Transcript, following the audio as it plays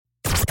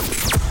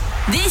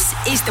This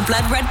is the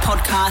Blood Red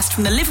podcast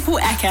from the Liverpool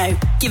Echo,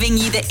 giving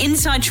you the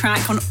inside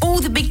track on all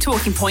the big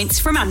talking points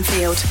from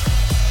Anfield.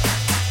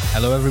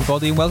 Hello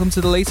everybody and welcome to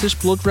the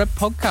latest Blood Red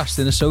podcast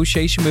in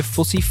association with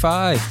Footy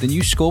 5, the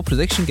new score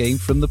prediction game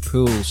from the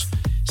pools.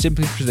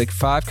 Simply predict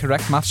 5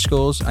 correct math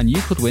scores and you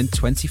could win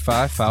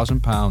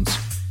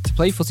 £25,000. To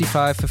play Footy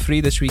 5 for free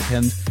this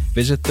weekend,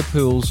 visit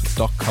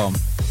thepools.com.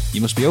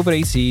 You must be over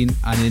 18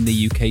 and in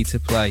the UK to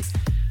play.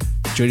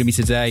 Joining me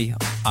today,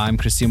 I'm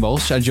Christian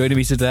Walsh, and joining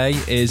me today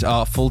is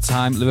our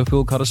full-time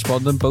Liverpool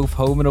correspondent, both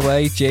home and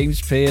away,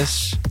 James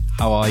Pearce.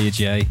 How are you,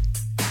 Jay?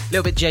 A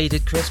little bit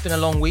jaded, Chris. Been a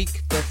long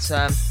week, but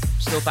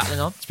still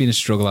battling on. It's been a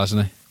struggle,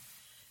 hasn't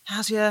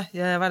it? Yeah.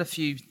 I've had a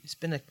few. It's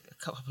been a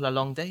couple of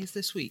long days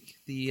this week.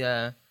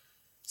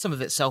 Some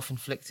of it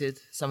self-inflicted,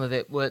 some of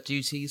it work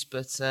duties,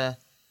 but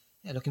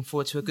looking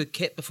forward to a good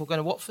kit before going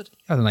to Watford.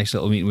 You had a nice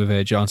little meeting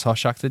with John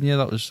Toshak, didn't you?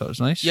 That was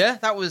nice. Yeah,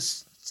 that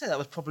was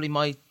probably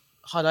my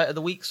highlight of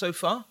the week so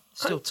far.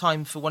 Still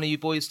time for one of you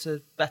boys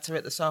to better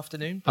it this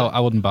afternoon. Oh, I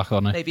wouldn't back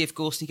on it. Maybe if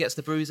Gorsty gets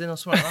the bruise in or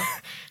something like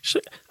that.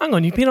 So, hang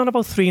on, you've been on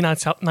about 3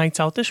 nights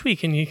out this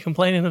week and you're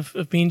complaining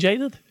of being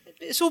jaded?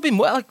 It's all been,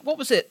 like, what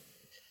was it?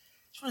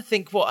 I'm trying to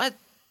think I had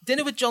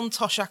dinner with John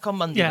Toshak on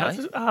Monday night.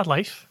 Yeah, hard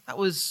life. That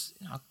was,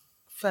 a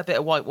fair bit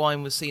of white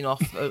wine was seen off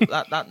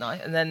that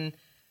night. And then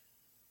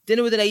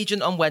dinner with an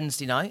agent on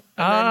Wednesday night.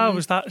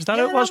 Is that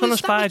how it was when I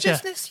spied you?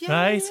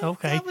 Right,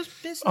 okay. That was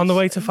business. On the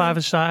way to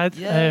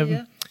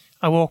Fiverside,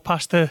 I walked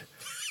past a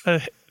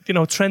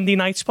trendy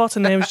night spot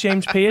and there was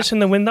James Pearce in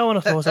the window and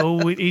I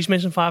thought, he's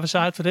missing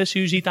Fiverside for this.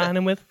 Who's he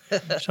dining with?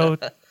 So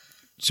if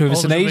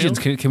it's an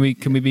agent, can we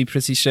be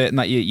pretty certain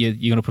that you're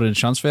going to put in a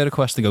transfer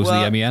request to go to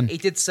the MEN? He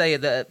did say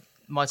that at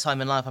my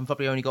time in life, I've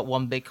probably only got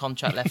one big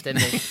contract left in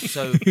me,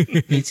 so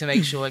need to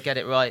make sure I get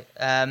it right.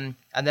 And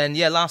then,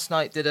 last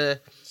night did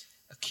a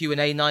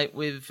Q&A night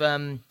with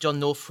John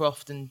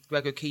Northcroft and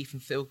Greg O'Keefe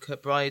and Phil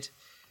Kirkbride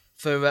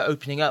for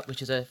Opening Up,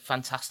 which is a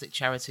fantastic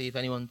charity. If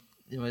anyone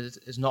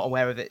is not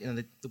aware of it,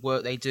 the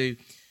work they do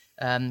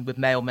with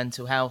male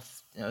mental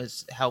health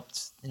has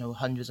helped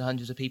hundreds and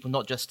hundreds of people,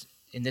 not just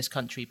in this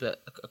country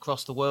but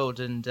across the world.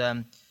 And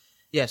so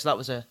that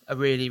was a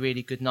really,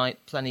 really good night.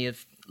 Plenty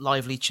of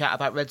lively chat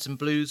about Reds and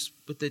Blues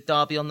with the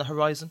derby on the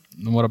horizon.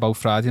 And what about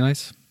Friday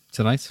night,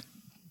 tonight?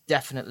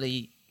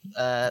 Definitely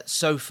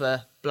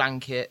sofa,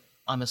 blanket,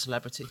 I'm a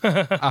celebrity.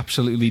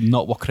 Absolutely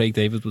not what Craig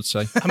David would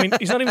say. I mean,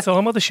 he's not even talking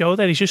about the show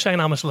there. He's just saying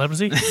I'm a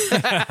celebrity.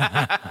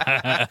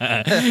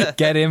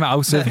 Get him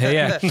out of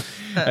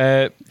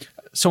here.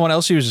 Someone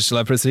else who's a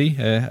celebrity,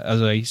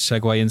 as I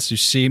segue into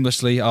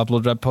seamlessly our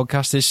Blood Red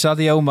podcast, is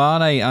Sadio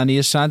Mane, and he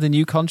has signed a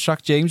new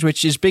contract, James,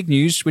 which is big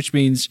news, which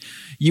means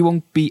you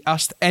won't be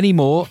asked any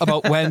more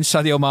about when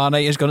Sadio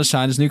Mane is going to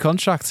sign his new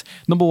contract.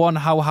 Number one,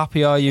 how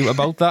happy are you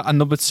about that? And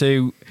number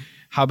two,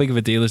 how big of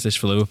a deal is this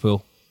for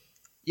Liverpool?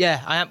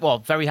 Yeah, I am. Well,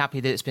 very happy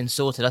that it's been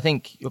sorted. I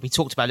think we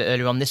talked about it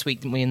earlier on this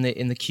week, didn't we?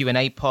 In the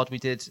Q&A pod we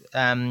did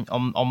on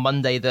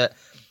Monday, that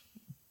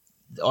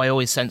I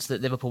always sensed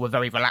that Liverpool were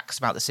very relaxed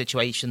about the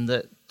situation.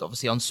 That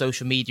obviously on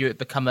social media it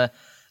become a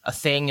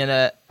thing and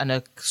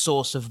a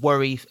source of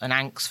worry and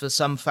angst for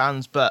some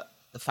fans. But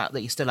the fact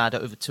that he still had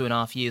over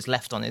 2.5 years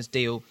left on his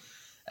deal,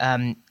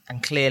 and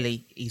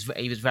clearly he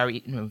was very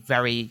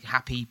very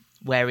happy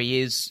where he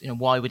is.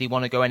 Why would he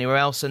want to go anywhere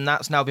else? And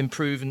that's now been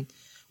proven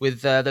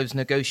with those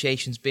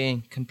negotiations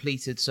being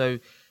completed. So,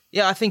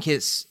 I think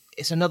it's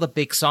another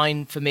big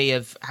sign for me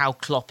of how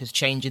Klopp is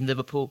changing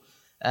Liverpool.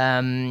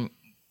 I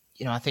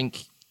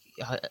think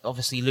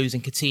obviously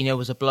losing Coutinho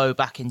was a blow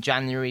back in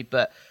January,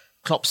 but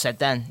Klopp said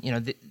then,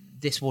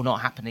 this will not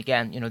happen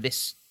again.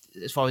 This,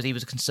 as far as he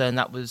was concerned,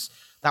 that was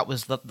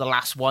the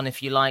last one,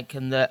 if you like,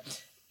 and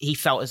that he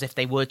felt as if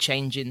they were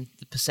changing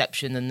the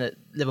perception and that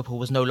Liverpool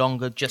was no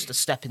longer just a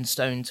stepping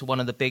stone to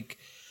one of the big,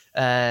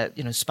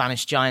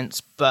 Spanish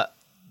giants, but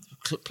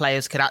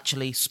players could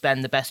actually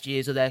spend the best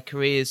years of their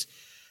careers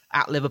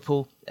at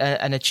Liverpool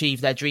and achieve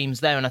their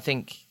dreams there. And I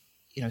think,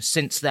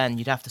 since then,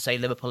 you'd have to say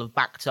Liverpool have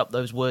backed up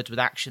those words with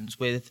actions,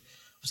 with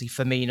obviously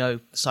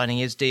Firmino signing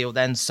his deal,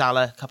 then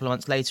Salah a couple of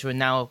months later, and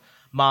now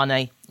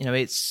Mane.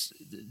 It's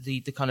the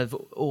kind of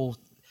all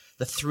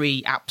the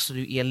 3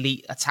 absolutely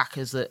elite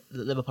attackers that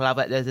Liverpool have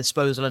at their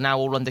disposal are now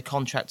all under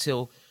contract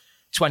till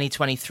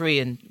 2023,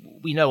 and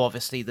we know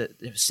obviously that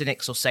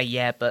cynics will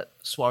say, but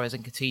Suarez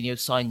and Coutinho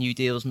signed new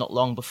deals not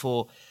long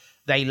before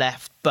they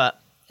left.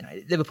 But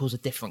Liverpool's a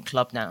different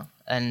club now,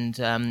 and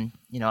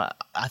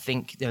I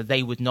think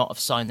they would not have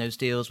signed those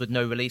deals with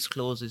no release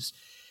clauses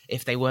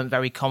if they weren't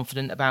very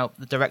confident about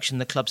the direction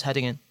the club's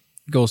heading in.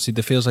 Gorsty,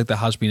 there feels like there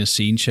has been a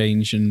scene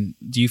change, and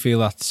do you feel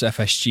that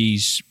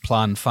FSG's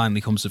plan finally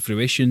comes to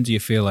fruition? Do you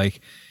feel like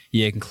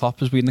Jurgen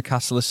Klopp has been the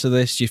catalyst to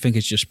this? Do you think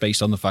it's just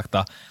based on the fact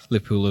that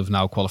Liverpool have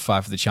now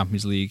qualified for the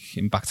Champions League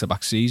in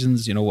back-to-back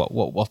seasons?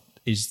 What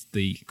is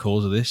the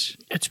cause of this?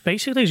 It's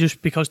basically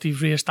just because they've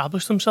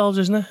re-established themselves,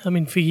 isn't it? I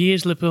mean, for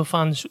years, Liverpool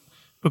fans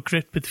were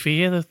gripped with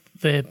fear that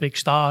the big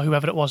star,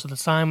 whoever it was at the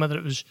time, whether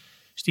it was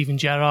Steven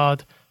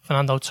Gerrard,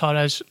 Fernando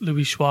Torres,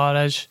 Luis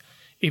Suarez,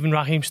 even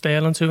Raheem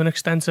Sterling to an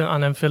extent,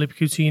 and then Philippe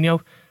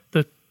Coutinho,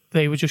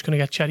 they were just going to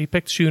get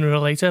cherry-picked sooner or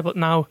later. But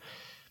now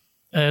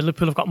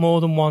Liverpool have got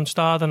more than one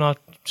star. They're not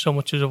so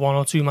much as a one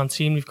or two-man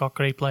team. We've got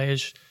great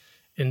players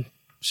in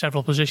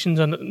several positions,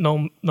 and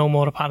no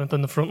more apparent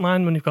than the front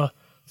line when you've got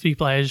 3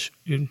 players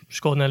who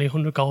scored nearly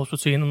 100 goals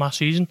between them last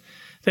season.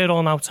 They're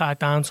all now tied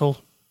down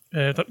till,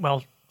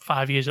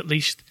 5 years at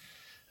least.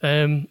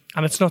 And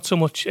it's not so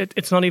much,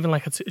 it's not even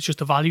like it's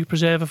just a value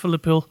preserver for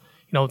Liverpool.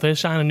 You know, they're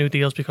signing new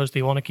deals because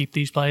they want to keep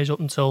these players up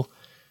until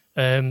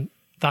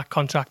that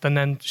contract and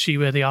then see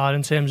where they are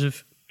in terms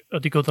of, are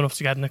they good enough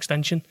to get an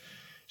extension?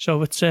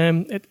 So it's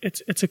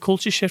a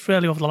culture shift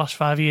really over the last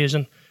 5 years,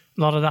 and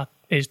a lot of that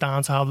is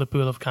down to how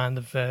Liverpool have kind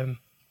of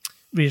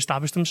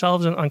re-established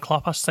themselves, and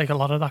Klopp has to take a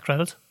lot of that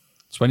credit.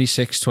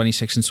 26,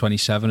 26 and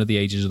 27 are the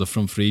ages of the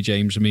front three,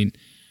 James. I mean,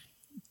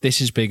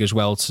 this is big as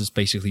well to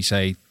basically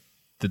say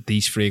that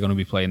these three are going to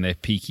be playing their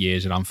peak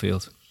years at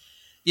Anfield.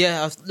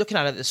 Yeah, I was looking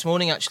at it this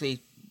morning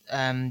actually,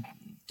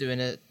 doing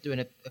a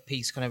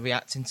piece kind of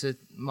reacting to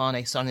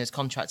Mane signing his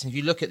contract. And if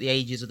you look at the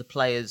ages of the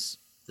players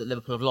that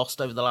Liverpool have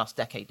lost over the last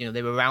decade, you know,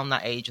 they were around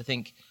that age. I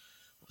think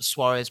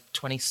Suarez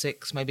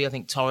 26 maybe. I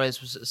think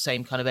Torres was at the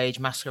same kind of age.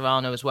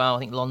 Mascherano as well. I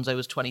think Alonso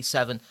was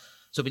 27.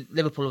 So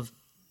Liverpool have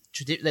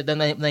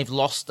they've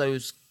lost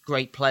those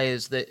great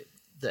players that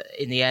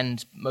in the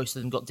end most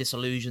of them got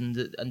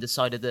disillusioned and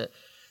decided that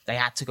they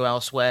had to go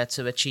elsewhere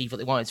to achieve what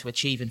they wanted to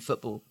achieve in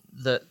football.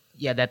 That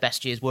their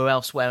best years were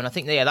elsewhere, and I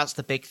think that's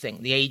the big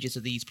thing. The ages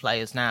of these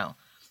players now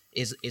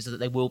is that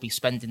they will be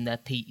spending their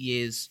peak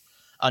years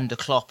under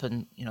Klopp,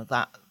 and you know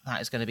that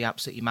is going to be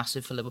absolutely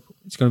massive for Liverpool.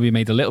 It's going to be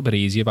made a little bit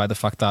easier by the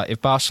fact that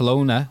if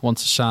Barcelona want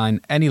to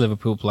sign any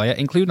Liverpool player,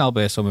 including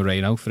Alberto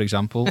Moreno, for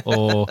example,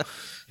 or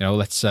you know,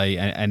 let's say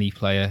any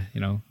player,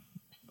 you know,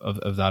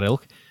 of that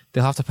ilk,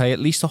 they'll have to pay at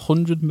least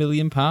 £100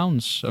 million.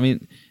 I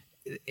mean,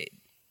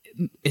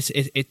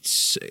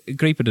 it's a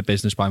great bit of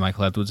business by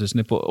Michael Edwards, isn't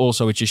it? But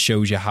also it just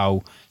shows you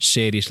how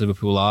serious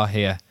Liverpool are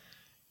here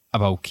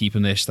about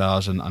keeping their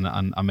stars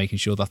and making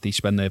sure that they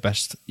spend their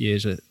best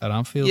years at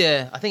Anfield.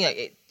 Yeah, I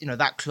think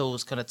that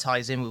clause kind of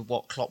ties in with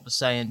what Klopp was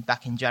saying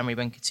back in January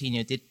when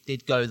Coutinho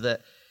did go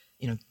that,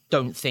 you know,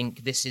 don't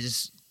think this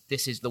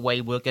is the way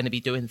we're going to be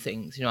doing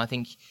things. You know, I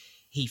think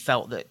he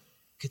felt that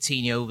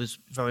Coutinho was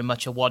very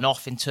much a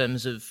one-off in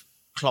terms of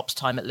Klopp's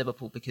time at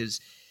Liverpool because,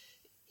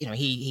 you know,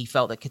 he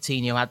felt that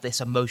Coutinho had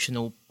this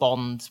emotional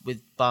bond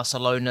with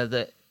Barcelona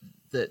that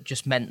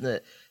just meant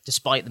that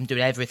despite them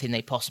doing everything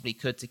they possibly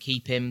could to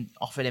keep him,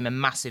 offering him a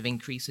massive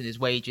increase in his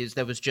wages,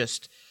 there was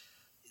just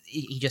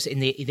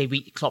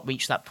Klopp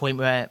reached that point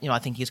where, you know, I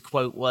think his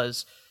quote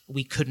was,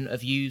 "We couldn't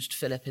have used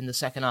Philip in the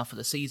second half of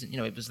the season." You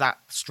know, it was that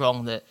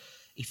strong that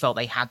he felt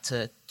they had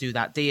to do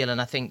that deal. And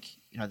I think,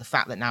 you know, the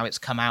fact that now it's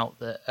come out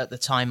that at the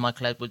time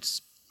Michael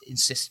Edwards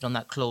insisted on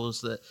that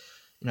clause that,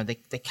 you know,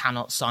 they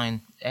cannot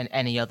sign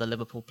any other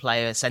Liverpool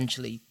player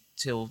essentially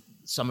till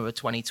summer of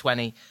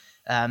 2020.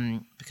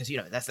 Because, you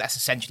know, that's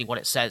essentially what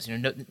it says. You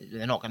know,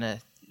 they're not going to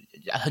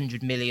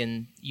 100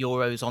 million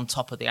euros on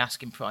top of the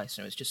asking price.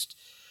 You know, it's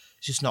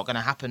just not going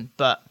to happen.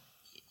 But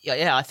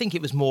yeah, I think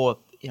it was more,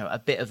 you know, a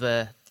bit of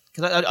a,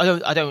 because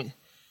I don't.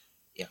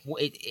 Yeah,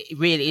 it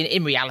really,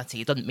 in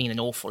reality, it doesn't mean an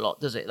awful lot,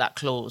 does it? That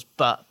clause,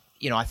 but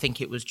you know, I think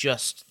it was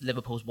just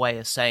Liverpool's way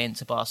of saying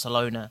to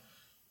Barcelona,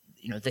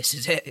 you know, this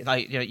is it.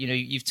 Like, you know,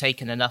 you've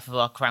taken enough of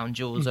our crown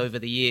jewels over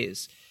the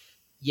years.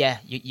 Yeah,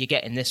 you're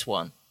getting this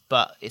one.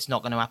 But it's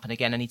not going to happen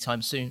again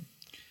anytime soon.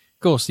 Of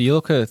course, you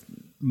look at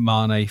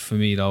Mane,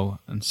 Firmino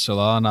and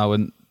Salah now,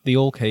 and they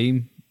all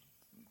came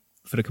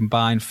for a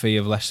combined fee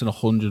of less than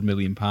 £100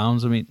 million. I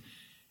mean,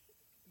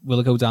 will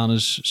it go down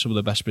as some of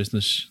the best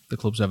business the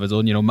club's ever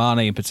done? You know,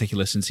 Mane in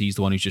particular, since he's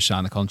the one who's just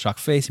signed the contract,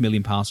 £30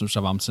 million from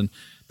Southampton.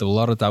 There were a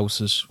lot of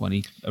doubters when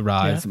he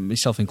arrived,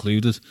 myself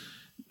included.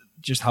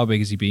 Just how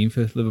big has he been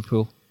for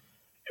Liverpool?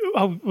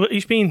 Oh,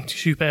 he's been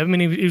superb. I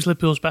mean, he was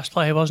Liverpool's best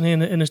player, wasn't he,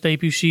 in his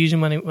debut season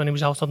when he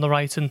was out on the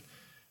right, and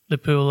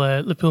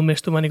Liverpool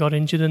missed him when he got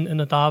injured in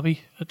the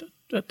derby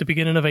at the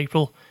beginning of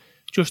April.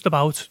 Just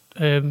about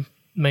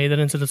made it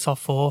into the top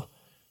four.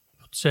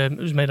 But, it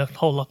was made a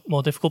whole lot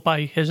more difficult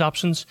by his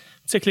absence,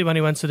 particularly when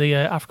he went to the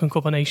African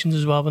Cup of Nations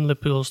as well, when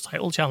Liverpool's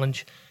title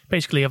challenge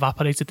basically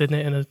evaporated, didn't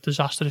it, in a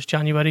disastrous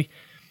January.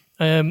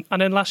 And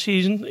then last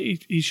season,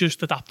 he's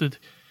just adapted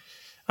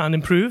and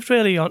improved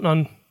really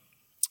on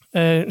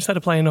instead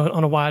of playing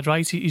on a wide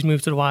right, he's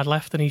moved to the wide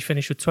left, and he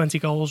finished with 20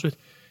 goals with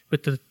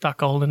that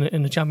goal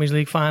in the Champions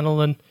League final.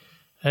 And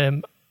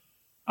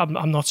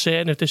I'm not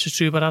certain if this is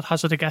true, but I'd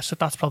hazard a guess that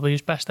that's probably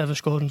his best ever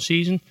scoring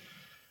season.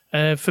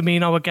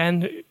 Firmino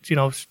again, you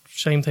know,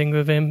 same thing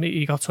with him.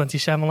 He got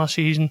 27 last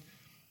season,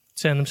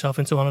 turned himself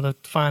into one of the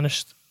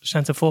finest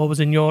centre forwards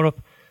in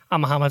Europe.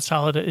 And Mohamed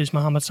Salah is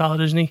Mohamed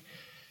Salah, isn't he?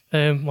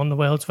 One of the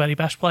world's very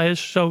best players.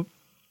 So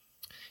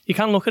you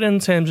can look at it in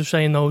terms of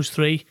saying those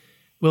three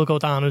will go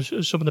down as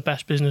some of the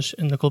best business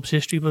in the club's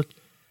history, but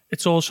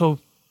it's also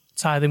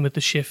tied in with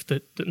the shift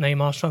that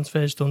Neymar's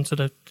transfer has done to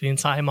the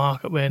entire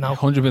market, where now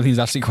 100 million is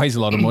actually quite a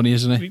lot of money,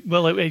 isn't it?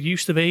 Well, it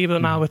used to be,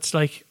 but now it's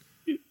like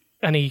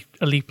any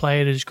elite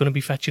player is going to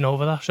be fetching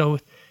over that. So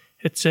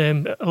it's a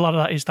lot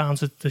of that is down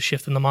to the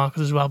shift in the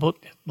market as well. But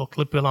look,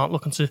 Liverpool aren't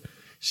looking to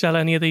sell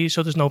any of these,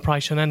 so there's no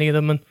price on any of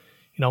them, and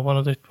one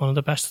of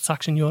the best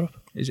attacks in Europe.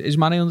 Is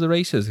Mane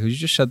underrated? Because you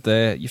just said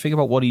there, you think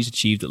about what he's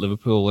achieved at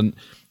Liverpool, and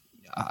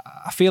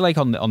I feel like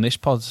on this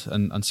pod,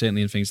 and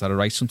certainly in things that are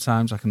right,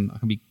 sometimes I can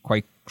be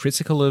quite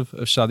critical of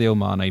Sadio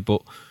Mane,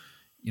 but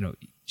he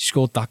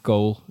scored that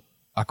goal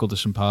at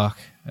Goodison Park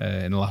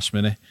in the last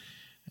minute.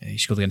 He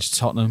scored against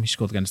Tottenham, he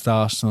scored against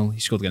Arsenal, he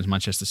scored against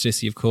Manchester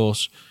City, of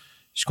course.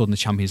 He scored in the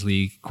Champions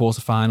League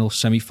quarter-final,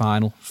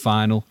 semi-final,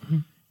 final.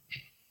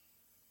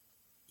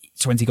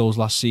 20 goals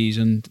last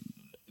season,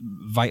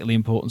 vitally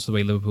important to the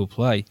way Liverpool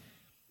play.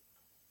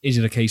 Is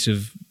it a case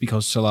of,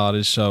 because Salah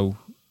is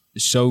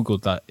so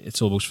good that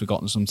it's almost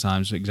forgotten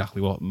sometimes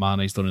exactly what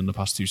Mane's done in the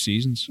past 2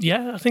 seasons?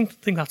 Yeah, I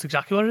think that's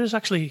exactly what it is,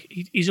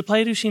 actually. He's a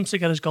player who seems to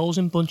get his goals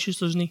in bunches,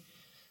 doesn't he?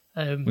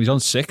 He's on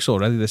 6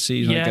 already this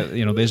season.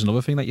 Yeah. There's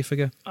another thing that you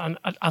figure. And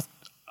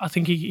I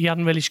think he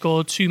hadn't really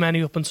scored too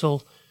many up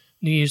until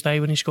New Year's Day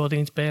when he scored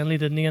against Burnley,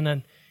 didn't he? And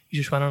then he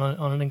just went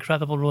on an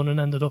incredible run and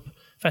ended up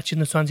fetching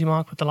the 20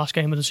 mark with the last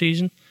game of the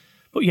season.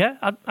 But yeah,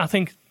 I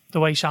think the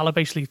way Salah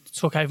basically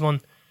took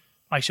everyone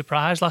by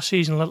surprise last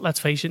season, let's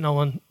face it, no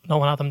one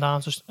had him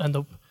down to end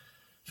up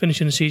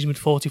finishing the season with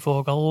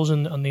 44 goals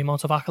and the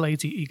amount of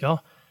accolades he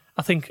got.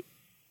 I think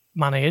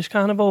Mane is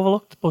kind of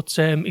overlooked, but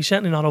he's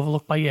certainly not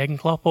overlooked by Jurgen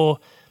Klopp or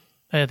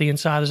the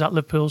insiders at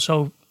Liverpool.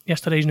 So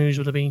yesterday's news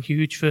would have been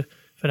huge for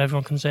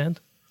everyone concerned.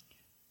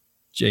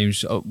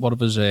 James, one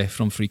of us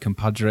from Free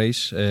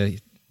Compadres,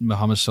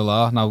 Mohamed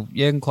Salah. Now,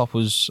 Jurgen Klopp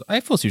I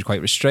thought he was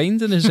quite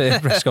restrained in his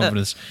press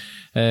conference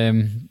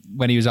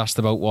when he was asked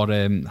about what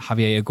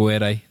Javier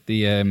Aguirre,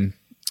 the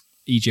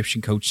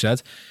Egyptian coach,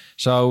 said.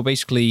 So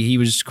basically, he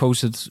was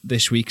quoted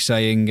this week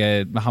saying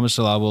Mohamed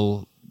Salah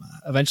will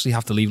eventually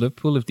have to leave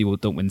Liverpool if they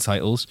don't win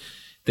titles.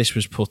 This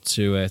was put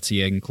to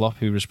Jurgen Klopp,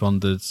 who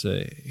responded,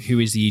 who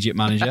is the Egypt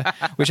manager?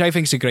 Which I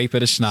think is a great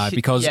bit of snide,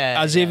 because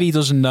if he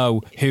doesn't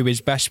know who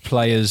his best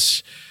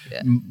player's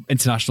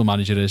international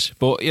manager is.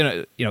 But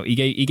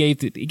he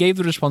gave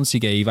the response he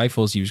gave. I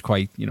thought he was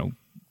quite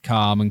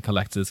calm and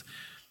collected.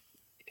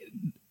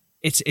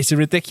 It's a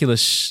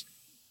ridiculous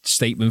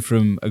statement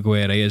from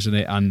Aguirre, isn't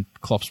it? And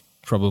Klopp's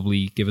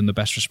probably given the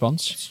best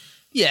response.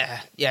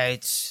 Yeah.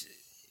 It's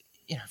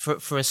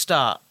for a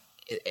start,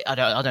 I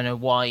don't know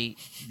why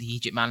the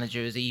Egypt manager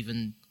is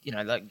even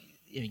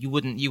you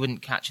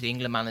wouldn't catch the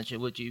England manager,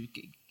 would you?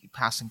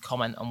 Pass and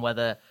comment on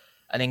whether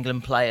an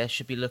England player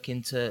should be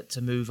looking to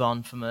move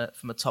on from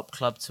a top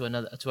club to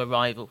a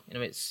rival.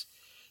 It's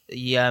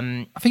the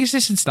I think it's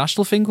this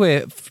international thing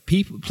where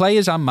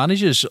players and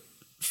managers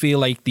feel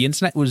like the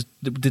internet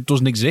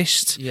doesn't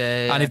exist.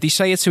 Yeah. And if they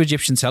say it to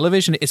Egyptian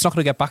television, it's not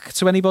going to get back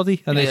to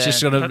anybody, and it's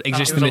just going to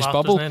exist in this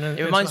bubble.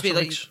 It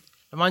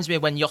reminds me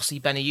of when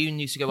Yossi Benayoun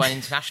used to go on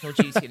international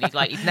duty, and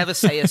he'd never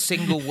say a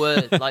single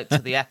word to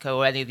the Echo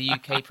or any of the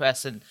UK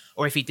press,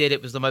 or if he did,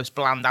 it was the most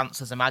bland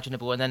answers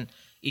imaginable. And then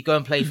he'd go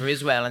and play for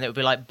Israel, and it would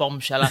be like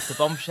bombshell after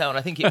bombshell. And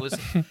I think it was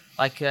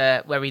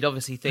where he'd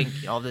obviously think,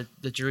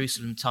 the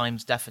Jerusalem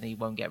Times definitely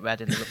won't get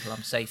read in Liverpool.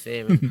 I'm safe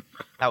here. And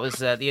that was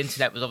the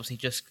internet was obviously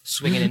just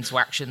swinging into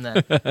action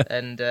there,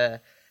 and.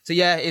 So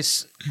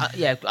it's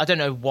I don't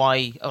know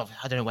why.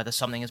 I don't know whether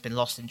something has been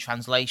lost in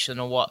translation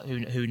or what.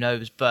 Who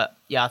knows? But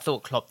I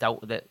thought Klopp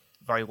dealt with it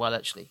very well,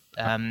 actually.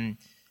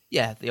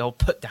 The old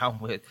put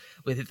down with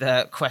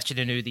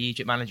questioning who the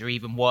Egypt manager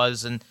even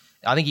was, and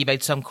I think he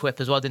made some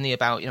quip as well, didn't he?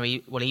 About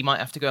he might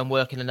have to go and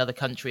work in another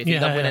country if he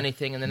doesn't win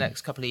anything in the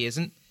next couple of years.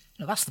 And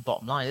that's the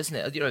bottom line, isn't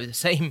it? The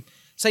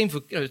same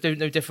for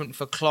no different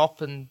for Klopp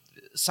and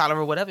Salah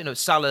or whatever.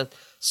 Salah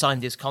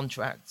signed his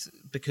contract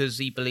because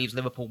he believes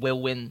Liverpool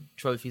will win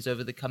trophies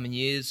over the coming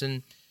years,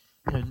 and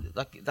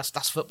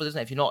that's football, isn't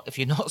it? If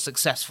you're not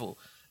successful,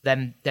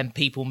 then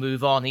people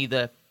move on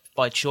either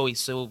by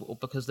choice or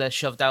because they're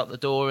shoved out the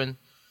door. And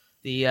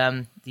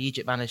the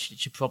Egypt manager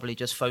should probably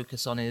just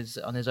focus on his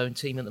own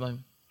team at the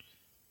moment.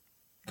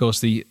 Of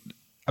course, he's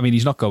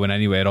not going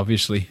anywhere,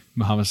 obviously,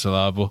 Mohamed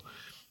Salah, but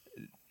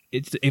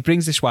it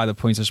brings this wider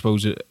point, I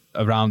suppose,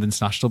 around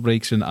international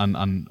breaks and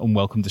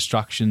unwelcome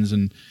distractions.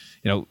 And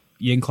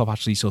Jurgen Klopp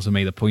actually sort of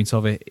made a point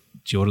of it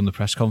during the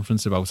press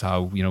conference about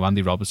how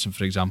Andy Robertson,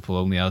 for example,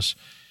 only has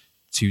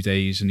 2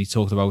 days, and he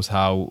talked about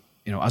how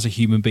as a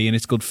human being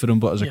it's good for him,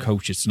 but as a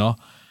coach it's not.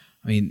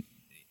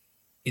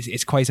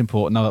 It's quite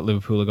important now that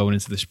Liverpool are going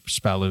into this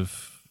spell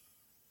of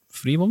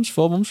 4 months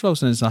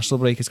without an international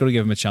break. It's got to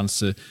give them a chance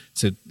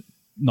to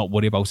not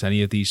worry about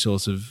any of these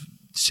sorts of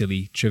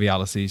silly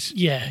trivialities.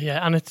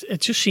 Yeah, and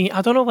it just seems,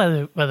 I don't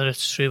know whether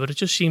it's true, but it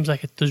just seems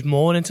like there's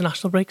more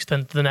international breaks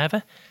than ever.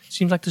 It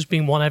seems like there's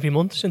been one every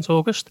month since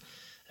August.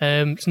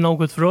 It's no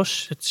good for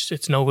us.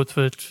 It's no good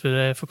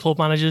for club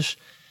managers,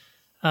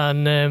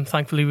 and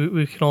thankfully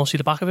we can all see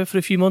the back of it for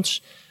a few months.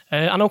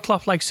 I know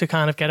Klopp likes to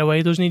kind of get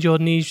away, doesn't he,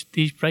 Jordan,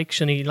 these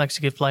breaks, and he likes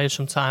to give players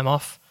some time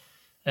off.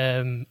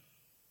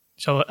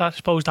 So I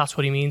suppose that's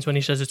what he means when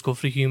he says it's good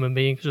for a human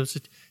being, because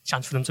it's a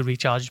chance for them to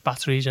recharge his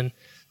batteries in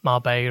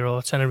Marbella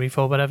or Tenerife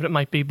or whatever it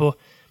might be. But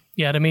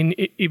Yeah, I mean,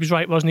 he was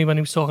right, wasn't he, when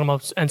he was talking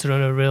about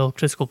entering a real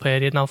critical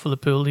period now for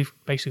Liverpool. They've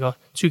basically got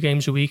 2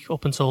 games a week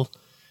up until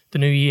the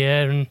new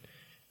year,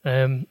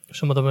 and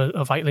some of them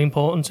are vitally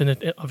important,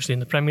 obviously in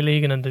the Premier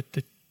League and in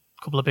the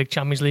couple of big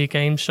Champions League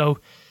games. So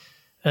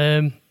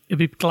he'll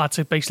be glad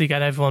to basically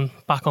get everyone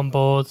back on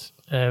board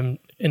in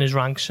his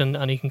ranks,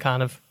 and he can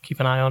kind of keep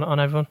an eye on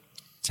everyone.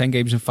 10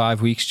 games in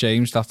 5 weeks,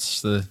 James.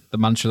 That's the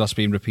mantra that's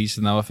being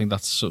repeated now. I think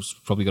that's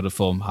probably going to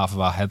form half of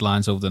our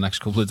headlines over the next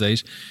couple of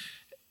days.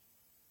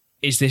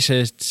 Is this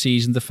a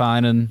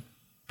season-defining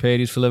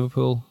period for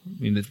Liverpool?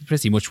 I mean, it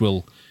pretty much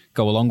will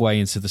go a long way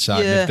into the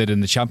side that did in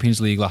the Champions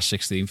League last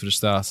 16 for the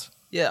start.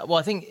 Yeah, well,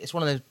 I think it's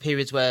one of those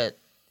periods where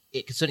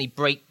it could certainly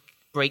break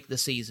the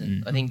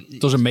season. I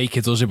think doesn't make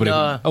it, does it?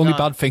 But only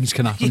bad things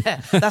can happen.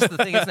 Yeah, that's the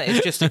thing, isn't it?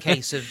 It's just a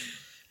case of,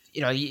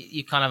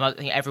 you kind of, I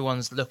think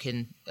everyone's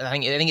looking. I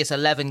think it's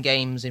 11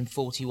 games in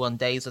 41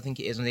 days. I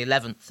think it is, and the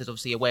 11th is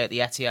obviously away at the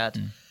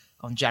Etihad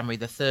on January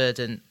the 3rd,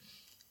 and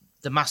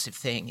the massive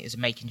thing is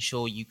making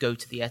sure you go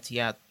to the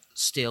Etihad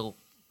still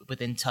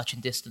within touch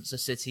and distance of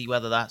City,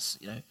 whether that's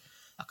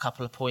a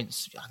couple of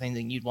points. I don't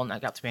think you'd want that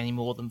gap to be any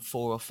more than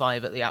 4 or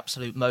 5 at the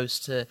absolute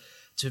most to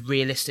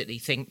realistically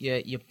think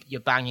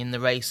you're banging the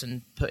race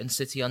and putting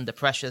City under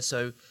pressure.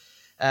 So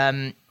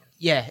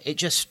it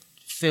just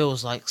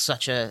feels like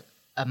such a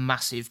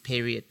massive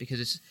period,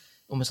 because it's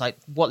almost like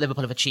what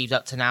Liverpool have achieved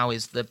up to now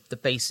is the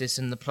basis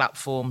and the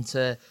platform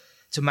to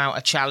mount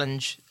a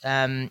challenge.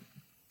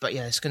 But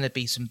yeah, there's going to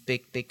be some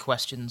big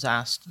questions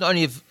asked, not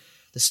only of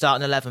the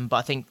starting 11, but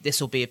I think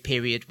this will be a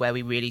period where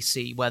we really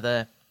see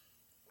whether,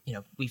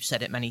 we've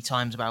said it many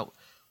times about,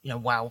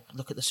 wow,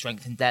 look at the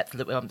strength and depth.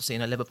 We haven't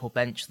seen a Liverpool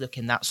bench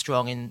looking that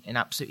strong in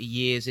absolutely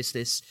years. Is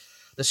this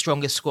the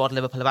strongest squad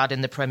Liverpool have had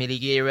in the Premier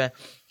League era?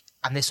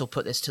 And this will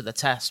put this to the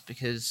test,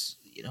 because,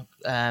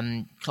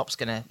 Klopp's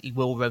he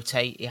will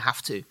rotate, you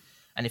have to.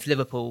 And if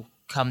Liverpool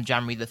come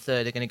January the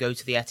 3rd are going to go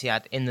to the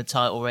Etihad in the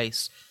title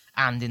race,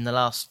 and in the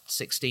last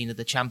 16 of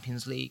the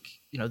Champions League,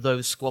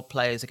 those squad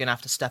players are going to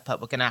have to step up.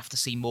 We're going to have to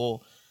see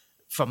more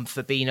from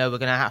Fabinho. We're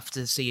going to have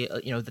to see,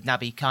 the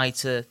Naby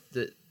Keita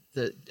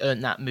that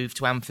earned that move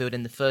to Anfield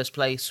in the first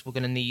place. We're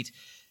going to need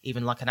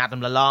even like an Adam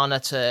Lallana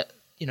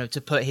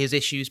to put his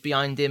issues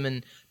behind him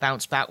and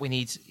bounce back. We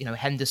need,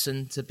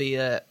 Henderson to be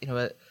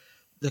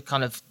the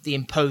kind of the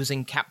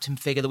imposing captain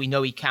figure that we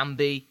know he can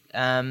be.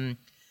 And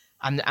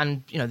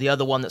the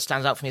other one that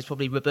stands out for me is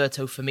probably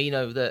Roberto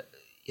Firmino, that,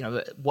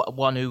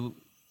 one who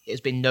has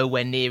been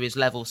nowhere near his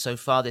level so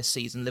far this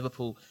season.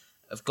 Liverpool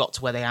have got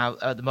to where they are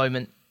at the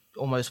moment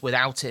almost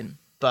without him.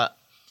 But,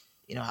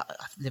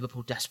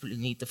 Liverpool desperately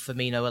need the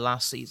Firmino of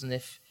last season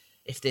if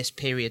this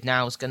period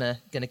now is going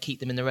to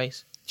keep them in the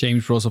race.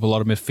 James brought up a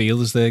lot of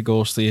midfielders there,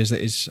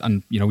 Ghosty,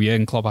 and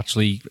Jurgen Klopp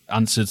actually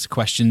answered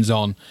questions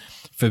on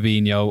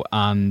Fabinho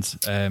and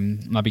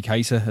Naby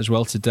Keita as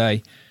well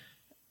today.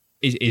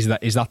 Is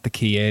that the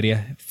key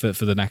area for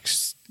the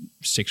next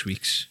 6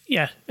 weeks?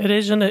 Yeah, it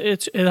is, and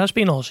it has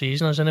been all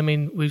season, hasn't it? I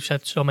mean, we've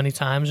said so many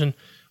times, and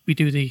we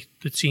do the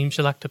team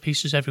selector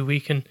pieces every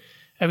week, and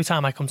every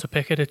time I come to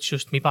pick it, it's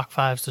just my back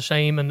five's the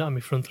same, and my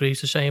front three's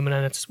the same, and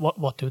then it's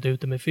what do we do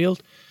with the midfield?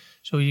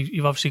 So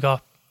you've obviously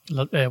got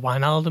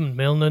Wijnaldum,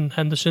 Milner,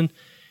 Henderson,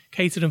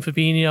 Keita and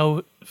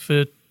Fabinho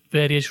for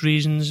various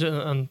reasons,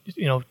 and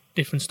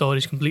different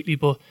stories completely,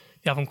 but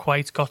they haven't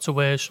quite got to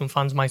where some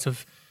fans might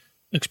have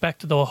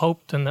expected or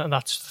hoped, and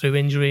that's through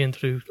injury and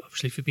through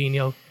obviously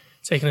Fabinho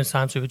taking his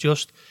time to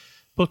adjust.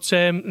 But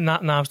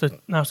now's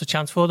the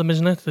chance for them,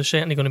 isn't it? They're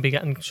certainly going to be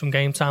getting some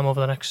game time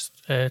over the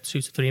next 2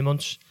 to 3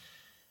 months,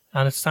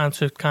 and it's time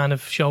to kind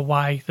of show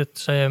why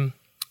that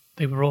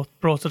they were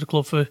brought to the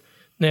club for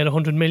near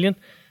 100 million.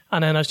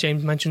 And then, as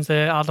James mentions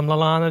there, Adam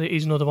Lallana,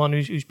 he's another one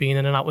who's been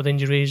in and out with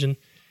injuries, and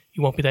he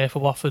won't be there for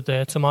Watford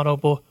tomorrow.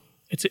 But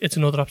it's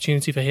another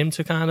opportunity for him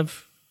to kind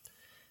of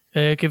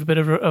give a bit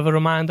of a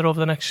reminder over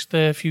the next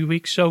few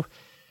weeks. So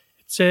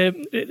it's the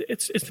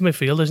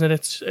midfield, isn't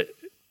it?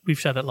 We've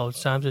said it loads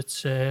of times.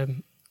 It's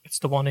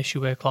the one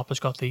issue where Klopp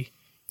has got the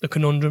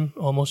conundrum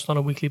almost on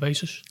a weekly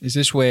basis. Is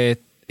this where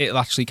it'll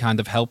actually kind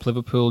of help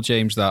Liverpool,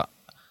 James, that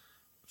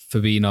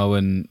Fabinho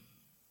and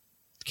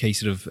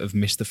Keita have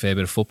missed a fair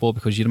bit of football?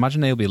 Because you'd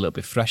imagine they'll be a little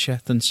bit fresher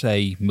than,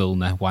 say,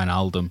 Milner,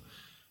 Wijnaldum,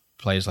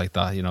 players like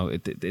that.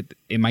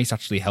 It might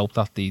actually help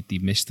that they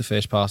missed the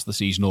first part of the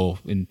season, or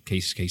in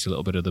Keita's case, a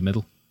little bit of the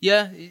middle.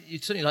 Yeah,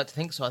 you'd certainly like to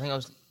think so. I think I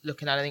was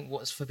looking at,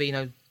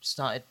 Fabinho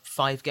started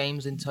 5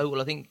 games in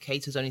total. I think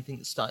Keita's only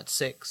that started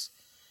 6.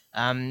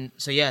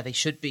 So yeah, they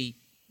should be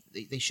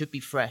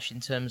fresh in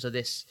terms of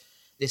this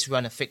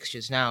run of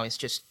fixtures now. It's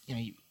just,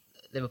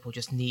 Liverpool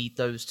just need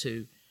those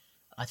two,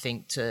 I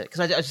think, because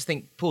I just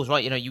think Paul's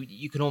right.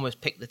 You can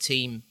almost pick the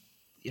team.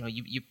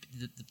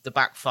 The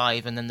back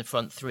 5 and then the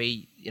front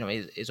 3,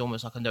 is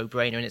almost like a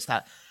no-brainer, and it's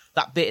that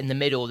bit in the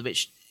middle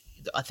which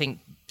I think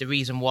the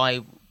reason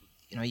why,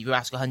 you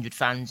ask 100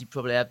 fans, you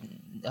probably have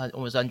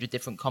almost 100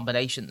 different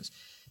combinations,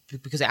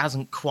 because it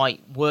hasn't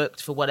quite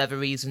worked for whatever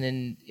reason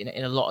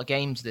in a lot of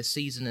games this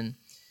season. And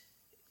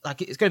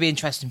like it's going to be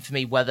interesting for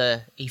me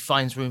whether he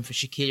finds room for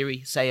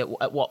Shaqiri, say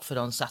at Watford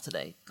on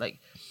Saturday. Like,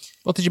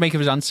 what did you make of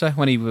his answer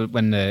when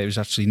it was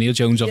actually Neil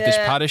Jones of this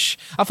parish?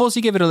 I thought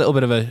he gave it a little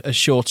bit of a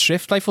short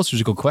shrift. I thought it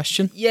was a good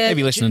question. Yeah,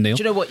 maybe listen to Neil.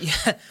 Do you know what?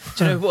 Yeah,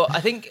 do you know what? I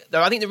think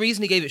the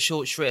reason he gave it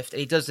short shrift, and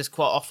he does this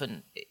quite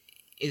often,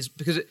 is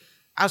because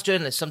as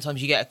journalists,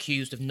 sometimes you get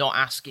accused of not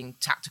asking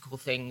tactical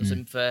things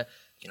and for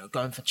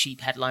going for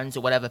cheap headlines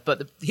or whatever.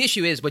 But the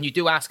issue is when you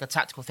do ask a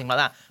tactical thing like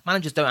that,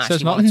 managers don't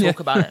actually want to talk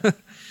about it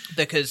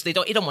because he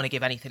don't want to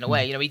give anything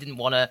away. He didn't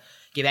want to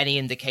give any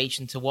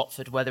indication to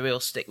Watford whether he'll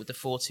stick with the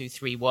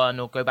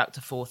 4-2-3-1 or go back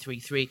to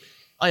 4-3-3.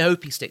 I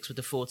hope he sticks with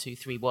the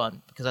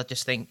 4-2-3-1 because I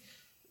just think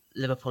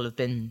Liverpool have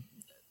been,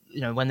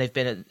 when they've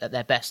been at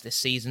their best this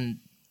season,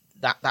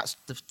 that's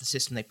the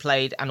system they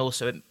played, and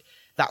also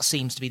that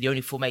seems to be the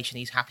only formation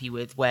he's happy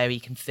with, where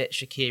he can fit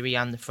Shaqiri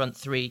and the front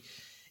three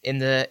in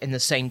the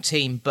same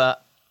team.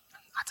 But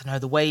I don't know,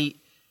 the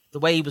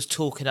way he was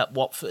talking up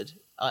Watford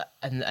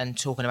and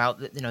talking about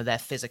their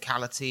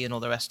physicality and all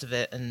the rest of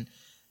it, and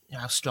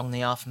how strong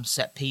they are from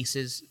set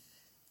pieces.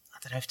 I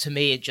don't know. To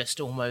me, it just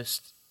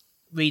almost,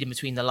 reading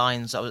between the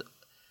lines, I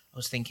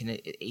was thinking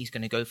he's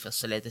going to go for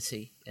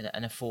solidity in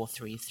a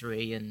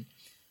 4-3-3, and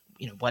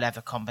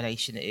whatever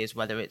combination it is,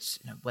 whether it's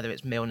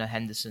Milner,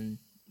 Henderson,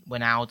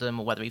 Wijnaldum,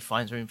 or whether he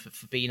finds room for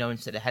Fabinho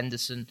instead of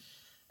Henderson.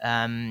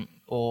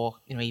 Or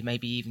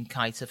maybe even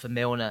Keita for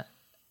Milner.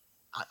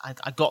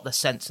 I got the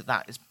sense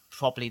that is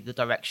probably the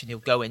direction he'll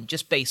go in,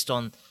 just based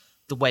on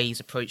the way he's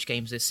approached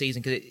games this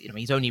season. Because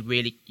he's only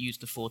really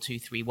used the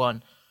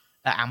 4-2-3-1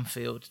 at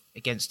Anfield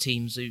against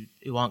teams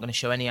who aren't going to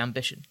show any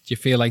ambition. Do you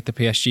feel like the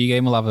PSG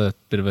game will have a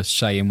bit of a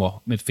say in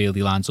what midfield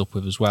he lines up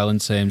with as well, in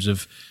terms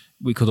of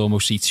we could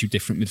almost see two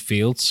different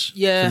midfields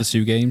for the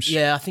two games?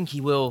 Yeah, I think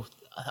he will.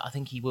 I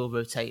think he will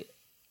rotate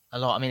a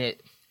lot. I mean,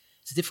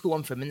 it's a difficult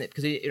one for him, isn't it?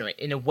 Because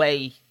in a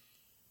way,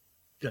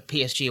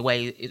 PSG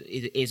away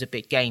is a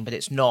big game, but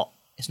it's not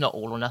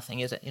all or nothing,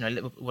 is it?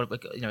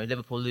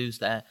 Liverpool lose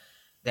there.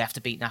 They have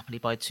to beat Napoli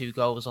by 2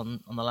 goals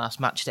on the last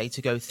match day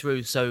to go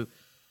through. So,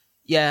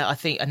 yeah, I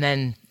think, and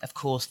then of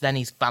course, then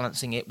he's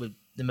balancing it with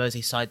the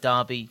Merseyside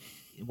derby.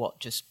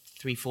 Just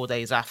 3-4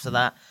 days after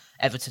that,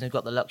 Everton have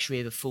got the luxury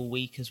of a full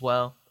week as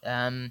well.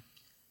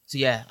 So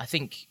yeah, I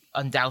think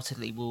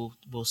undoubtedly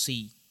we'll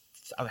see,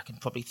 I reckon,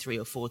 probably 3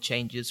 or 4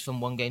 changes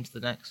from one game to the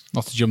next.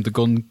 Not to jump the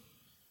gun,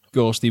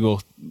 Ghosty,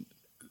 but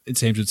in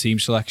terms of team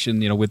selection,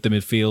 with the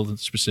midfield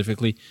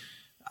specifically,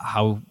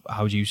 how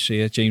do you see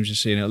it? James is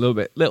seeing it a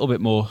little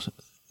bit more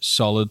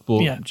solid, but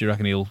do you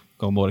reckon he'll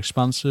go more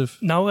expansive?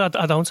 No, I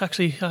don't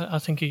actually. I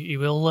think he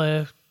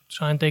will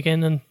try and dig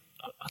in, and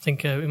I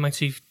think we might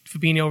see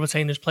Fabinho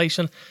retain his place,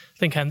 and I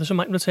think Henderson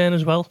might return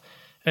as well.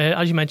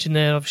 As you mentioned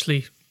there,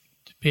 obviously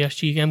the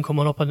PSG game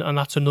coming up, and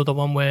that's another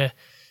one where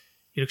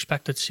you're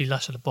expected to see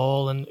less of the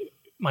ball, and it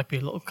might be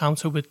a little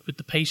counter with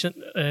the pace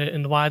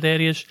in the wide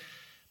areas.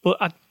 But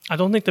I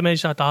don't think the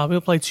Merseyside derby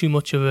will play too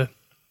much of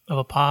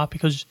a part,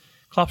 because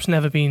Klopp's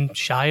never been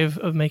shy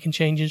of making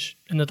changes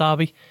in the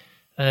derby.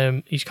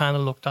 He's kind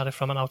of looked at it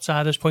from an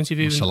outsider's point of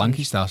view.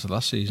 Solanke started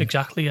last season.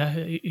 Exactly, yeah.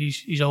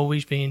 He's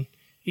always been...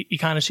 He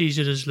kind of sees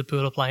it as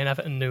Liverpool are playing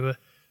Everton, who are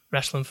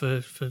wrestling for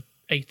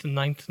 8th and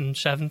 9th and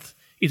 7th.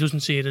 He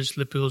doesn't see it as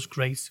Liverpool's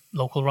great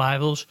local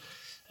rivals.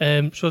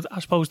 So I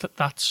suppose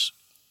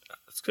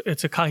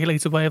it's a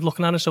calculated way of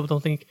looking at it, so I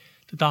don't think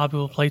the derby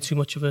will play too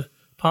much of a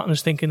part in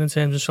his thinking in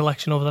terms of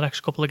selection over the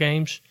next couple of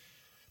games.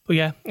 But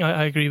yeah,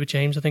 I agree with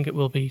James. I think it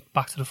will be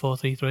back to the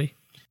 4-3-3.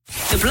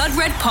 The Blood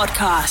Red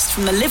Podcast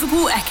from the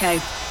Liverpool Echo.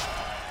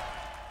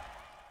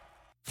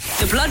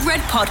 The Blood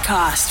Red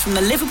Podcast from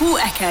the Liverpool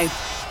Echo.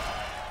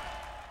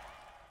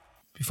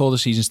 Before the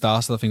season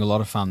started, I think a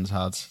lot of fans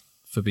had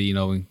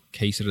Fabinho and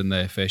Keita in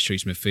their first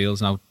choice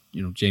midfields. Now,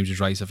 James is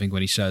right, I think,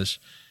 when he says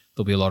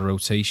there'll be a lot of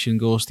rotation,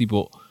 Ghosty,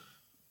 but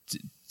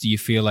do you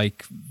feel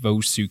like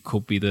those two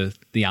could be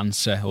the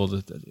answer, or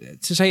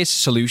to say it's a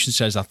solution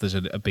says that there's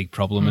a big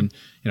problem, and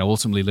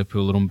ultimately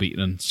Liverpool are unbeaten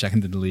and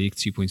second in the league,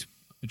 2 points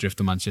adrift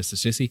of Manchester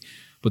City.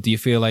 But do you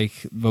feel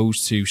like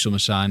those two summer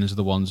signings are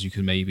the ones who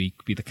can maybe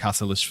be the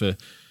catalyst for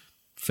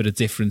a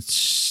different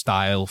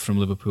style from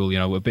Liverpool,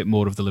 a bit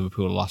more of the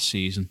Liverpool last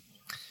season?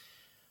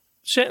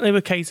 Certainly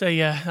with Keita,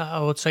 yeah,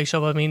 I would say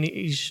so. I mean,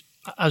 he's,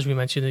 as we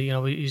mentioned,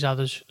 he's had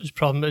his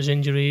problem, his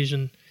injuries,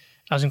 and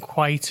hasn't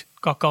quite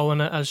got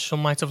going as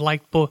some might have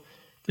liked, but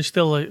there's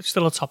still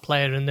a top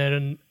player in there,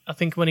 and I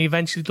think when he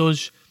eventually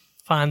does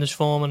find his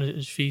form and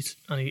his feet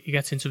and he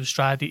gets into his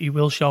stride, he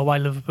will show why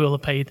Liverpool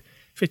have paid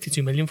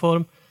 52 million for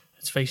him.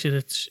 Let's face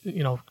it,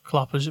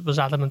 Klopp was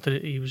adamant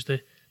that he was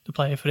the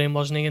player for him,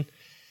 wasn't he?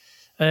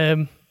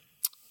 And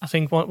I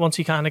think once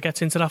he kind of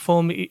gets into that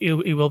form,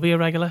 he will be a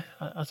regular.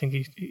 I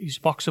think he's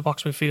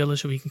box-to-box midfielder,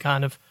 so he can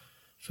kind of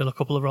fill a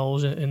couple of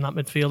roles in that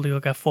midfield. He'll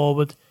get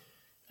forward,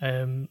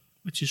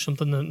 which is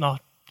something that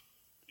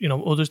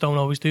others don't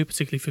always do,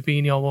 particularly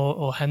Fabinho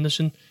or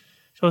Henderson.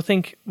 So I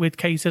think with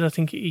Keita, I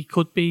think he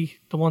could be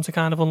the one to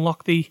kind of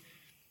unlock the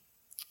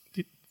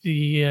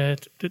the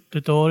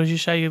door, as you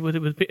say.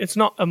 It's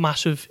not a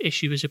massive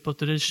issue, is it? But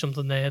there is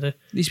something there. There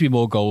needs to be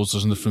more goals,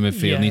 doesn't it, from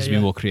midfield? Needs to be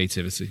more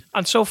creativity.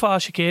 And so far,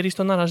 Shaqiri's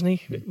done that, hasn't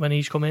he? When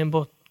he's come in,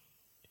 but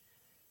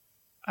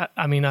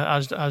I mean,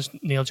 as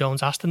Neil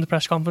Jones asked in the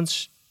press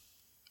conference,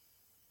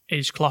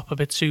 is Klopp a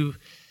bit too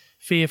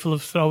fearful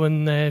of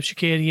throwing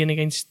Shaqiri in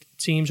against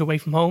teams away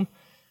from home?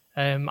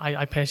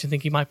 I personally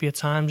think he might be at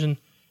times, and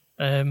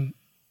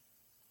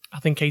I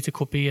think Keita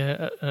could be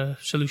a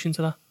solution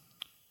to that.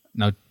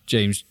 Now,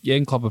 James,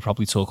 Jurgen Klopp would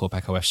probably talk up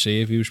Echo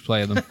FC if he was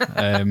playing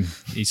them.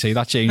 He'd say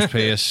that James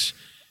Pearce,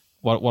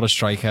 what a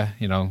striker,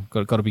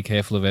 got to be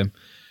careful of him.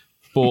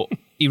 But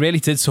he really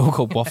did talk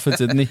up Watford,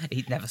 didn't he?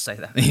 He'd never say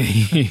that.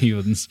 He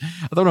wouldn't.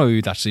 I don't know who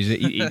he'd actually say.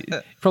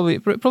 He'd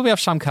probably have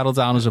Sam Carroll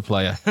down as a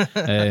player.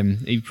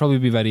 He'd probably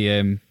be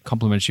very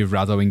complimentary of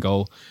Rado in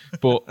goal.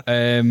 But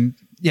he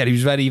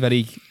was very,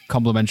 very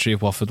complimentary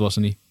of Watford,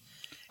 wasn't he?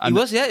 And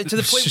he was, yeah, to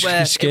the point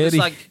where scary. It was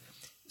like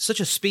such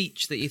a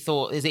speech that you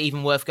thought, is it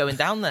even worth going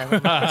down there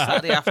on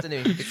Saturday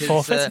afternoon?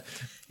 Because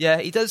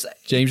he does.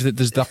 James,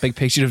 there's that big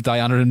picture of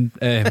Diana and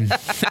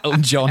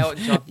Elton John.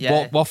 Elton John,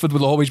 yeah. Watford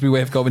will always be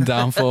worth going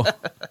down for.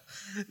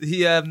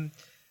 I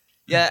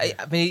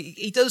mean,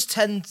 he does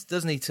tend,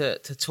 doesn't he, to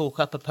talk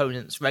up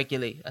opponents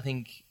regularly. I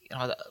think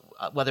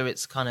whether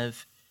it's kind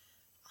of,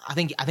 I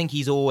think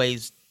he's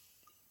always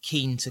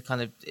keen to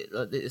kind of,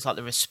 it's like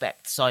the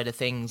respect side of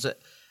things,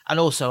 and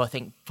also I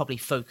think probably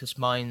focused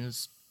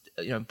minds,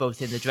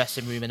 both in the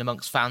dressing room and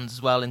amongst fans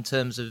as well, in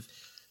terms of,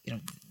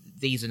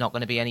 these are not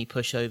going to be any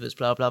pushovers,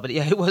 blah blah. But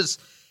yeah, it was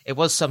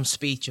some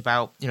speech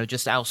about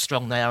just how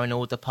strong they are in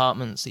all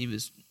departments. He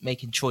was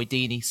making Troy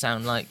Deeney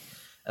sound like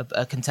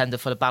a contender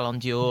for the Ballon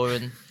d'Or,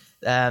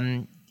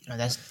 and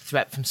there's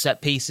threat from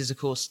set pieces. Of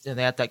course,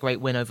 they had that great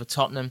win over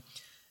Tottenham.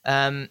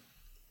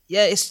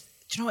 It's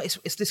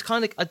this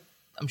kind of.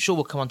 I'm sure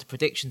we'll come on to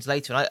predictions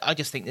later. And I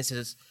just think this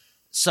is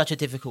such a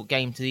difficult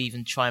game to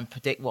even try and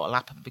predict what will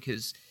happen,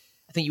 because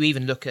I think you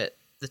even look at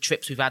the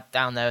trips we've had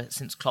down there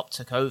since Klopp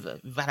took over.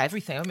 We've had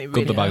everything. I mean,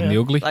 really, good, the bad, and the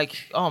ugly.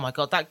 Like, oh my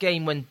God, that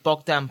game when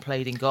Bogdan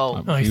played in goal.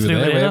 He threw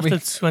it in after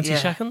 20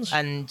 seconds.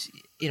 And,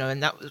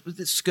 and that was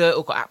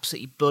Skirtle got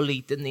absolutely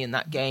bullied, didn't he, in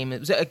that game?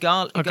 Was it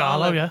Igalo?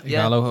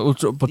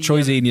 Igalo. But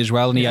Troy Deeney as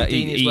well, and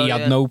he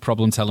had no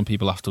problem telling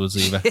people afterwards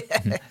either.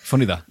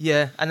 Funny that.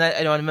 Yeah, and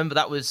I remember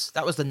that was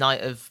the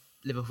night of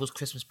Liverpool's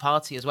Christmas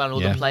party as well, and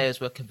all the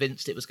players were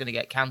convinced it was going to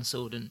get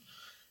cancelled, and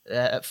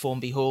at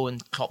Formby Hall,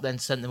 and Klopp then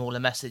sent them all a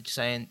message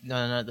saying,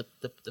 no,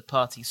 the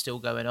party's still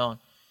going on.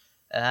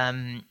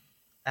 That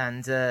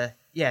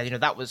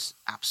was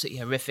absolutely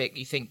horrific.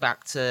 You think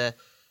back to,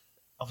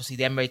 obviously,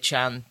 the Emre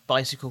Can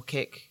bicycle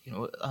kick,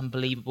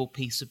 unbelievable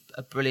piece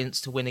of brilliance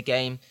to win a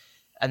game.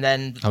 And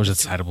then that was a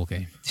terrible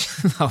game.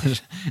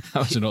 that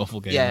was an awful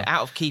game. Yeah,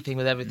 out of keeping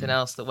with everything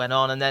else that went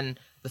on. And then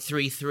the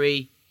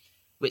 3-3,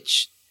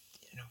 which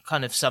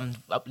kind of summed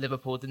up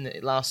Liverpool, didn't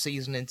it, last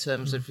season, in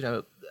terms of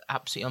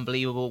absolutely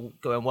unbelievable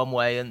going one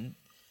way and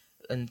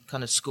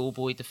kind of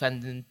schoolboy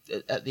defending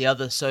at the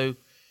other. So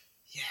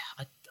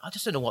I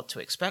just don't know what to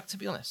expect, to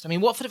be honest. I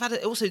mean, Watford have had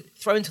it also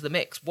thrown into the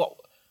mix. What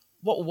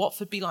will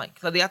Watford be like?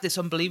 They had this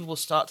unbelievable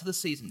start to the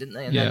season, didn't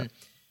they? And then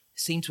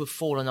seem to have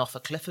fallen off a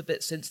cliff a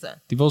bit since then.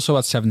 They've also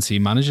had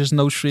 17 managers in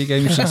those 3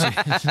 games since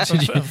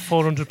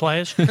 400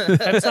 players.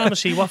 Every time I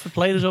see Watford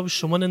play, there's always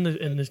someone in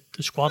the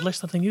squad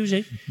list. I think who's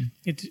he?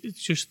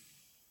 It's just,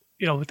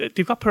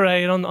 they've got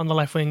Pereira on the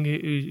left wing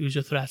who's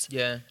a threat.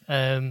 Yeah.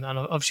 And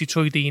obviously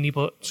Troy Deeney,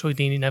 but Troy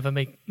Deeney never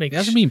makes. He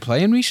hasn't been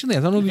playing recently.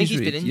 I don't know if he's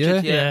been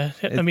injured. Yeah.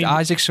 I mean,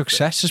 Isaac's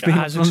Success has been.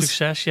 Isaac's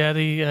Success, yeah.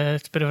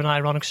 It's a bit of an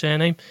ironic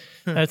surname.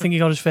 I think he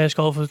got his first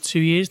goal for 2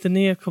 years, didn't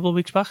he? A couple of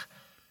weeks back.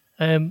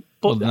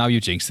 But now you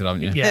jinxed it,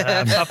 haven't you?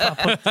 Yeah,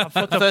 I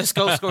put the first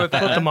goal scorer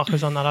put the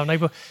mockers on that, haven't I?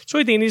 But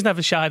Troy Deeney's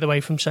never shied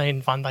away from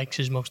saying Van Dijk's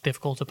his most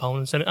difficult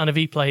opponent, and if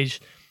he plays,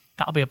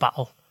 that'll be a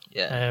battle.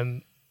 Yeah.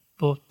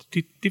 But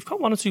they've got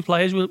 1 or 2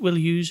 players we'll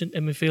use in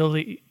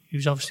midfield.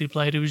 Who's obviously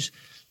played, who's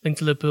linked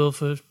to Liverpool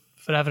for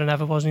forever and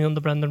ever, wasn't he, under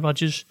Brendan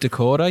Rodgers?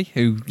 Decore,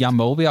 who Jan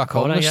Molby, our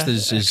columnist,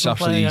 is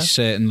absolutely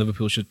certain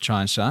Liverpool should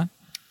try and sign.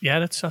 Yeah,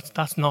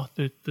 that's not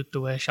the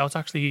worst shout.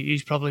 Actually,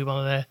 he's probably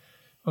one of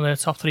their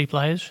top 3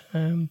 players.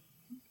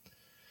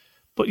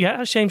 But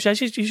yeah, as James says,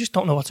 you just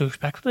don't know what to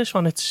expect with this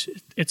one.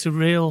 It's a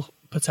real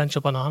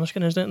potential banana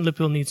skin, isn't it? And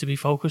Liverpool need to be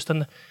focused,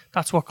 and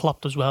that's what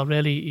Klopp does well,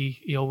 really.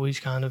 He always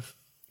kind of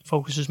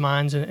focuses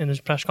minds in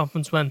his press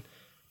conference when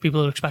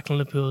people are expecting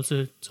Liverpool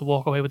to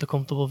walk away with a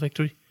comfortable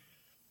victory.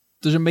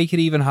 Does it make it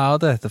even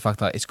harder, the fact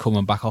that it's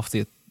coming back off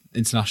the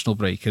international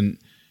break? And,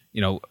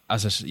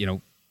 as I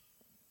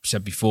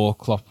said before,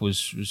 Klopp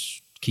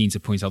was keen to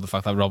point out the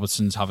fact that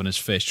Robertson's having his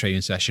first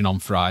training session on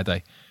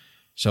Friday.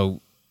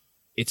 So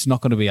it's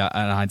not going to be an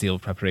ideal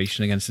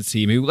preparation against the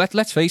team who,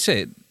 let's face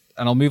it,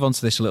 and I'll move on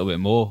to this a little bit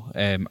more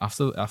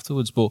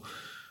afterwards, but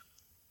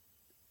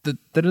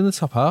they're in the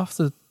top half,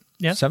 the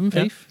 7th,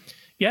 8th.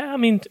 Yeah, I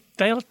mean,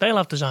 they'll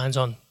have designs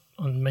on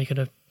making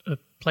a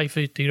play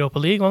for the Europa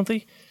League, won't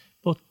they?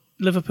 But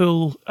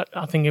Liverpool,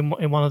 I think in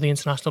one of the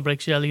international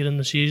breaks earlier in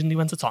the season, they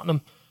went to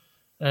Tottenham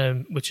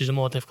which is a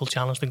more difficult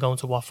challenge than going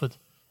to Watford.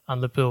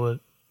 And Liverpool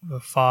were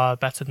far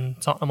better than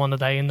Tottenham on the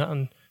day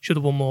and should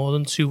have won more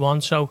than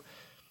 2-1. So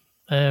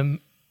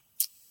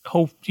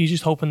you're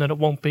just hoping that it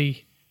won't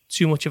be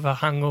too much of a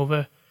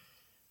hangover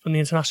from the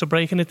international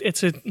break. And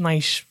it's a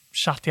nice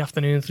Saturday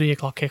afternoon, 3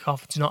 o'clock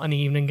kickoff. It's not an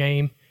evening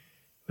game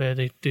where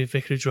the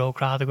Vicarage Road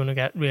crowd are going to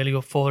get really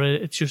up for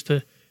it. It's just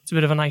it's a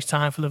bit of a nice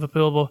time for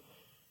Liverpool, but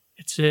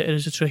it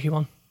is a tricky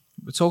one.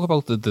 We talk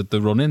about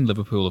the run-in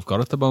Liverpool have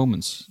got at the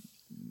moment.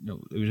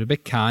 It was a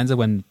bit kinder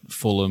when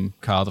Fulham,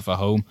 Cardiff are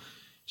home.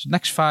 So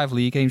next 5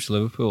 league games for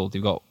Liverpool,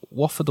 they've got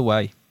Watford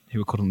away,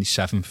 who are currently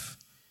 7th.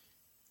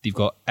 They've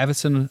got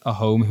Everton at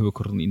home, who are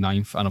currently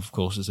 9th, and of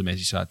course there's a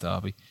Merseyside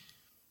derby.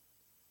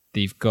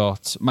 They've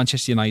got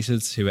Manchester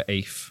United, who are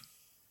 8th,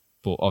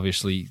 but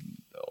obviously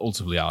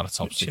ultimately are a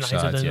top 6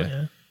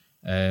 side.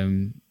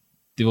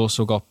 They've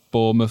also got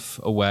Bournemouth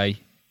away,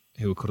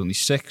 who are currently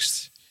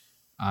 6th,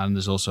 and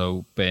there's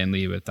also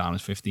Burnley, who are down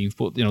as 15th.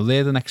 But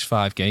they're the next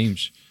 5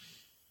 games.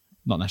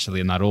 Not necessarily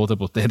in that order,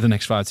 but they're the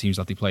next 5 teams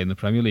that they play in the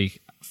Premier League.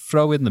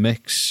 Throw in the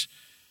mix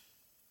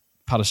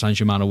Paris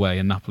Saint-Germain away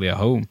and Napoli at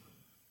home.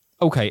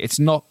 Okay, it's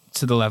not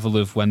to the level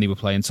of when they were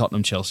playing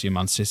Tottenham, Chelsea and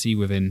Man City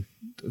within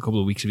a couple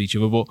of weeks of each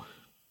other, but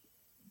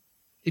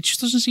it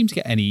just doesn't seem to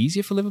get any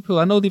easier for Liverpool.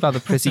 I know they've had a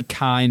pretty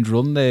kind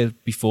run there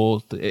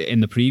before,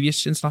 in the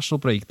previous international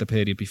break, the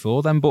period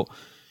before then, but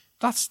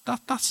that's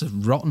a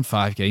rotten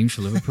 5 games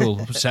for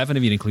Liverpool. 7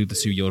 if you include the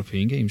 2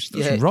 European games.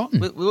 That's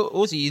rotten.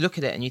 Also, you look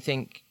at it and you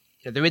think,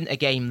 there isn't a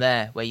game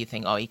there where you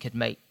think, he could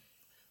make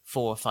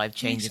 4 or 5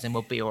 changes and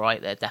we'll be all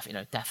right there.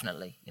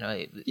 Definitely.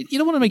 You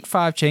don't want to make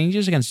 5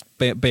 changes against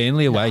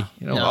Burnley away,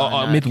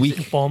 or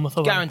midweek. Bournemouth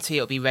away. Guarantee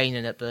it'll be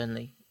raining at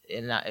Burnley.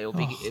 In that it'll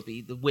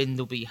be the wind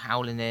will be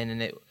howling in,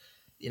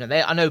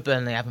 and I know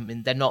Burnley haven't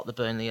been. They're not the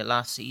Burnley of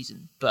last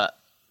season, but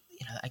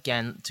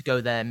again to go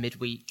there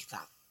midweek,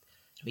 that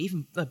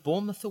even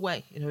Bournemouth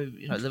away,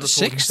 Liverpool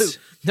 6th.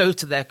 know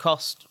to their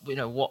cost.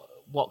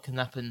 What can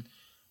happen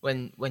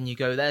when you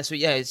go there. So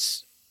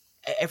it's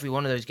every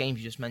one of those games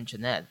you just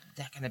mentioned there.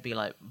 They're going to be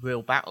like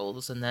real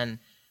battles, and then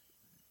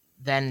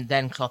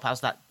Klopp has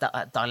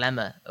that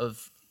dilemma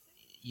of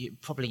you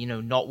probably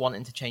not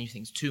wanting to change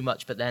things too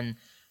much, but then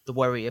the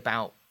worry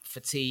about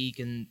fatigue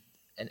and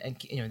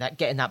that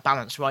getting that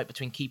balance right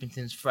between keeping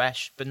things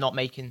fresh but not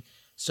making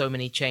so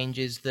many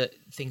changes that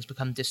things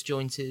become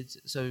disjointed.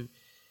 So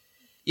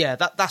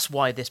that's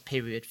why this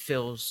period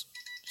feels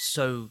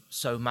so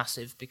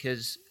massive,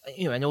 because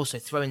and also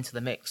throw into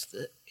the mix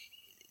that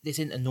this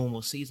isn't a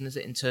normal season, is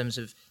it, in terms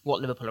of what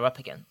Liverpool are up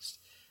against?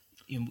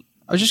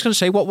 I was just going to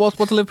say, what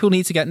do Liverpool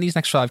need to get in these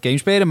next 5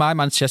 games? Bear in mind,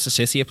 Manchester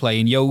City are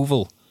playing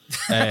Yeovil,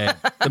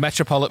 the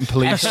Metropolitan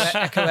Police,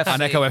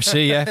 and Echo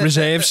FC,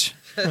 reserves.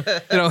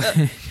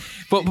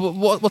 But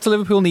what do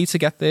Liverpool need to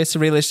get there to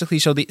realistically?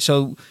 So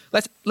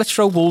let's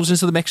throw Wolves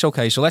into the mix.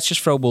 Okay, so let's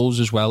just throw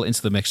Wolves as well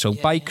into the mix. So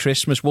by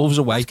Christmas, Wolves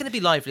away. It's going to be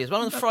lively as well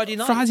on the Friday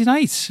night. Friday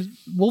night,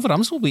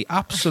 Wolverhampton will be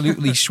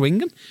absolutely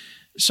swinging.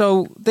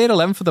 So they're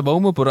 11th for the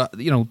moment, but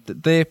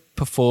their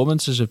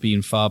performances have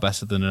been far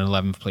better than an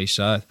 11th place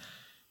side.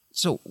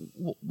 So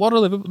what are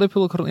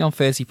Liverpool are currently on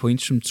 30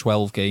 points from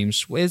 12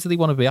 games. Where do they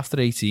want to be after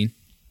 18?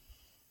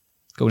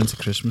 Going into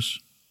Christmas.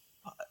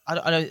 I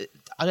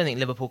don't think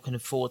Liverpool can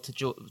afford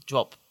to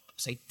drop,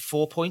 say,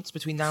 4 points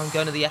between now and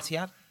going to the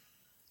Etihad,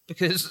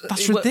 because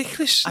that's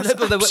ridiculous. I know,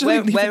 but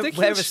ridiculous.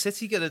 Where is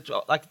City going to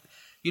drop? Like,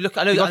 you look,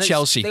 I know they got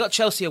Chelsea. They got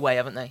Chelsea away,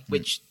 haven't they?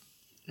 Which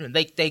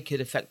they could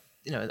affect.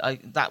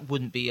 That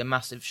wouldn't be a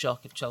massive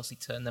shock if Chelsea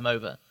turned them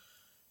over.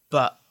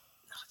 But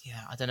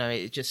I don't know.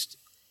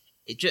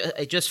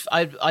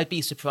 I'd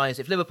be surprised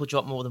if Liverpool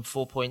dropped more than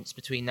 4 points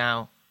between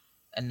now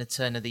and the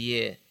turn of the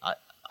year.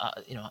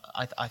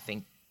 I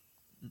think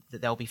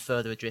that they'll be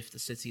further adrift to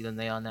City than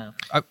they are now.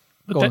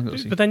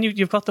 But then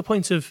you've got the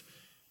point of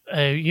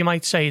you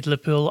might say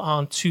Liverpool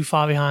aren't too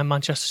far behind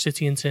Manchester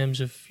City in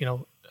terms of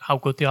how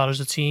good they are as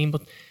a team,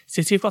 but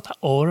City have got that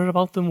aura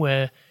about them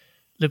where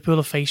Liverpool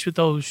are faced with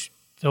those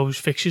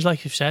fixtures,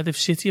 like you've said. If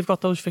City have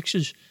got those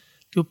fixtures,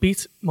 they'll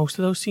beat most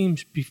of those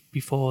teams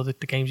before the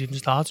games even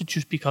started,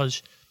 just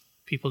because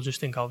people just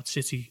think, it's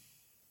City,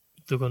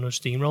 they're going to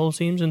steamroll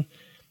teams, and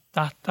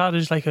that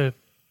is like an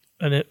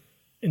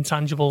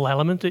intangible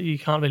element that you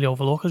can't really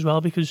overlook as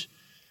well, because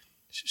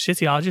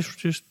City are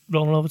just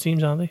rolling over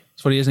teams, aren't they?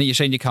 It's funny, isn't it? You're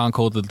saying you can't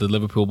call the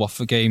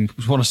Liverpool-Watford game. It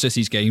was one of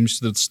City's games.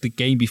 The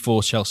game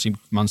before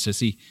Chelsea-Man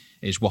City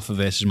is Watford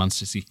versus Man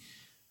City.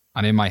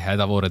 And in my head,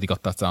 I've already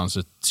got that down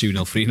to 2-0,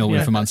 3-0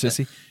 win for Man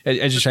City.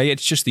 As you say,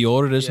 it's just the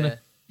aura, isn't it?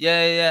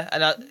 Yeah.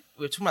 And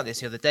we were talking about this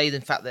the other day,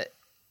 the fact that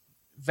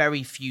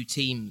very few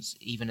teams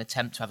even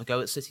attempt to have a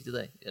go at City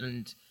today.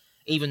 And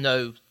even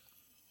though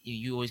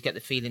you always get the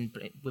feeling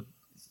we're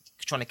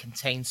trying to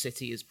contain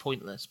City is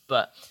pointless,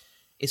 but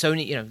it's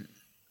only,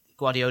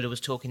 Guardiola was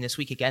talking this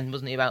week again,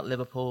 wasn't he, about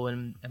Liverpool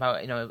and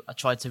about, I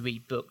tried to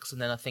read books and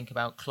then I think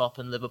about Klopp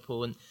and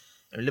Liverpool, and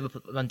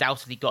Liverpool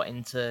undoubtedly got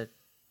into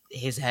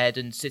his head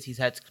and City's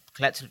head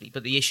collectively,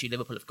 but the issue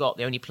Liverpool have got,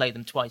 they only play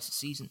them twice a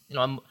season.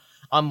 I'm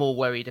I'm more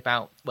worried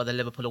about whether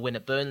Liverpool will win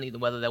at Burnley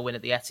than whether they'll win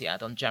at the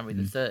Etihad on January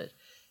the 3rd.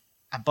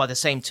 And by the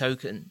same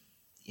token,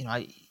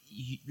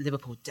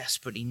 Liverpool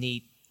desperately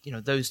need,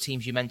 those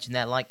teams you mentioned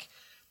there, like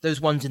those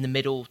ones in the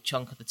middle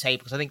chunk of the table,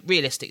 because I think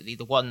realistically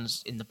the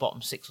ones in the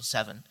bottom 6 or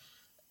 7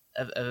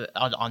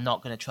 are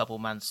not going to trouble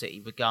Man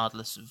City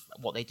regardless of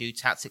what they do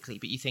tactically.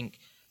 But you think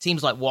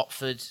teams like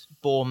Watford,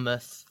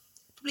 Bournemouth,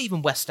 probably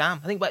even West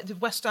Ham. I think did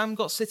West Ham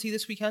got City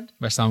this weekend?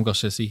 West Ham got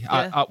City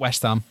at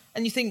West Ham.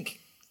 And you think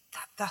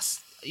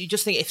you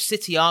just think if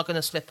City are going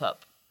to slip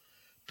up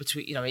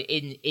between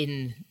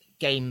in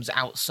games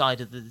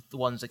outside of the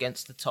ones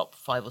against the top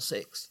 5 or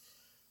 6,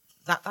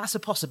 that's a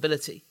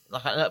possibility.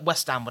 Like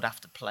West Ham would have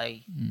to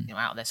play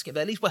out of their skin, but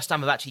at least West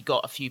Ham have actually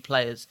got a few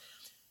players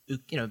who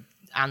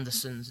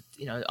Anderson's,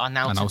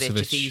 Arnautovic,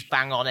 if he's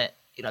bang on it,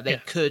 they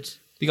could.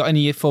 You got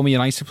any former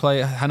United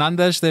player?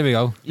 Hernandez, there we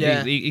go.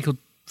 Yeah. He could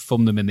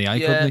thumb them in the eye,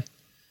 couldn't he?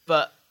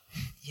 But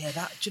do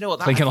you know what?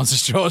 Clinking onto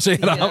straws here,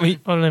 aren't we?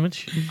 On an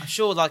image. I'm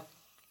sure,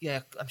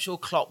 I'm sure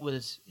Klopp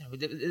would.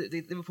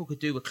 Liverpool could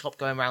do with Klopp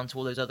going around to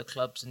all those other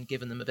clubs and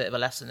giving them a bit of a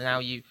lesson in how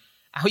you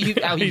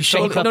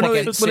shake up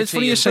against City. It's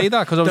funny you say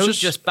that, because I was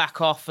just back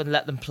off and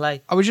let them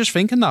play. I was just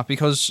thinking that,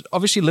 because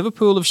obviously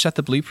Liverpool have set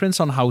the blueprint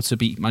on how to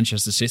beat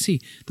Manchester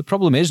City. The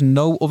problem is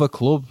no other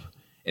club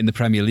in the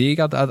Premier League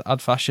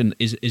ad fashion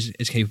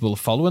is capable of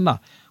following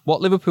that.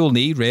 What Liverpool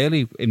need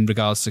really in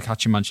regards to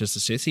catching Manchester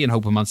City and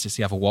hoping Man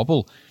City have a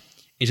wobble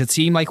is a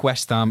team like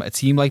West Ham, a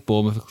team like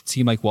Bournemouth, a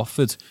team like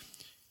Watford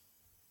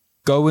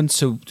going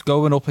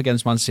up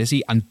against Man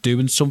City and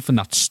doing something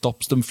that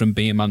stops them from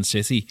being Man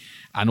City.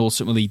 And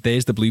ultimately,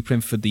 there's the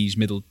blueprint for these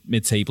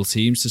mid-table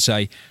teams to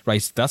say,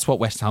 right, that's what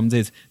West Ham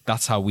did,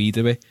 that's how we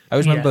do it. I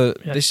always remember,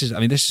 this is a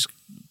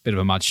bit of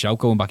a mad shout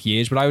going back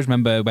years, but I always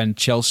remember when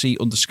Chelsea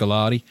under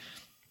Scolari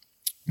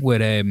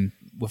were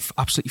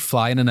absolutely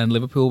flying, and then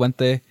Liverpool went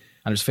there,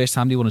 and it was the first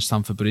time they won at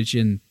Stamford Bridge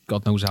in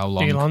God knows how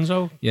long. The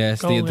Alonso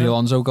the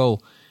Alonso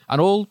goal.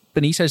 And all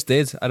Benitez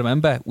did, I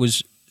remember,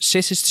 was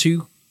sit his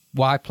 2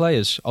 wide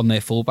players on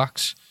their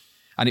fullbacks,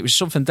 and it was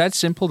something dead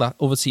simple that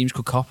other teams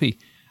could copy.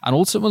 And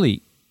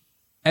ultimately,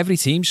 every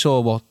team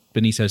saw what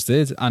Benitez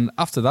did, and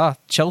after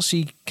that,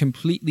 Chelsea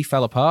completely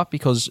fell apart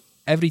because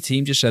every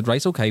team just said,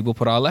 right, okay, we'll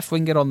put our left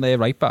winger on their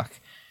right back,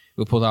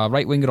 we'll put our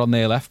right winger on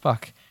their left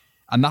back,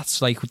 and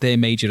that's like their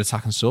major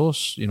attacking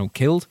source,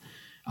 killed.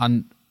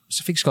 And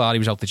I think Scolari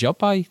was out the job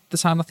by the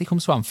time that he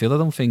comes to Anfield. I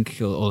don't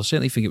think, or I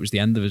certainly think it was the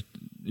end of his,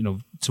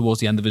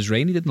 towards the end of his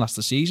reign. He didn't last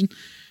the season.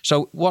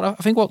 So what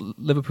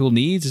Liverpool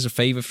needs is a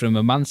favour from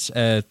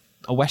a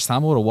West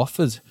Ham or a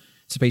Watford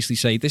to basically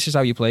say, this is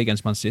how you play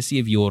against Man City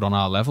if you're on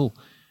our level,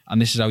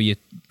 and this is how you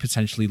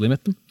potentially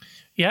limit them.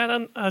 Yeah,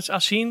 and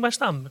I've seen West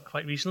Ham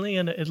quite recently,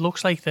 and it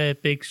looks like their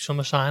big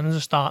summer signings are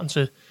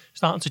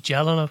starting to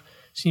gel. And I've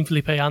seen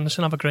Felipe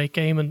Anderson have a great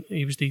game, and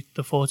he was the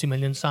 40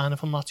 million signer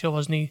from Lazio,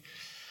 wasn't he?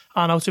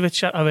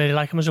 Arnautovic, I really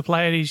like him as a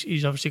player.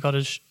 He's obviously got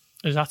his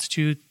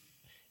attitude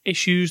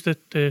issues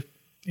that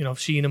I've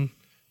seen him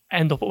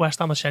end up at West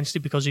Ham essentially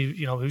because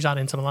he was at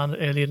Inter Milan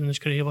earlier in his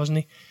career, wasn't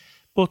he?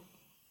 But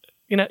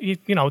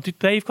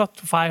they've got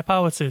the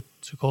firepower to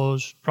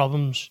cause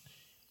problems.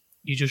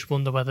 You just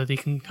wonder whether they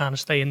can kind of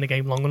stay in the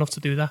game long enough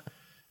to do that.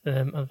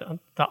 And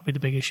that'll be the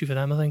big issue for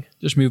them, I think.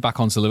 Just move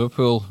back onto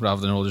Liverpool rather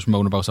than all just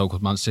moan about how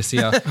good Man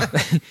City are.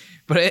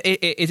 But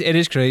it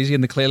is crazy,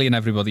 and clearly in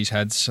everybody's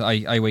heads.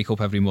 I wake up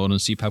every morning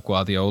and see Pep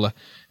Guardiola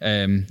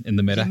in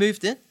the mirror. He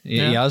moved in. He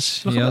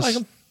has. Like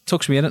him.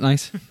 Tucks me in at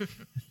night.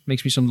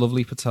 Makes me some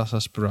lovely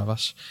patatas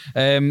bravas.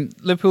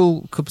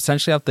 Liverpool could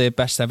potentially have their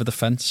best ever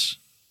defence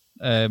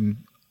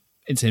in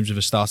terms of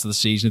the start of the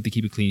season if they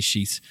keep a clean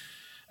sheet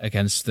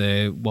against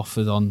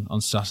Watford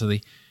on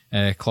Saturday.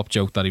 Klopp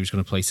joked that he was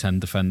going to play 10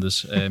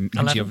 defenders.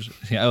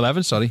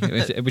 11, sorry,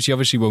 which he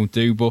obviously won't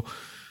do. But,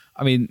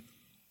 I mean,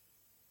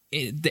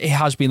 it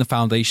has been the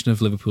foundation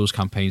of Liverpool's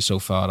campaign so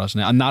far,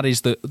 hasn't it? And that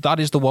is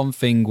the one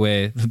thing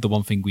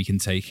we can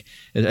take,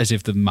 as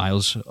if the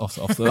miles off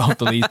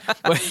the lead.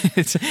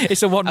 It's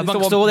the one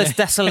amongst all this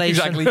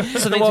desolation. Exactly,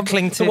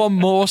 the one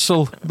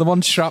morsel, the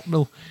one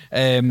shrapnel.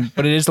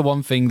 But it is the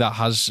one thing that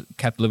has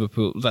kept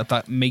Liverpool.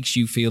 That makes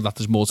you feel that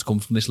there's more to come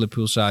from this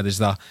Liverpool side. Is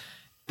that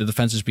the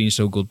defence has been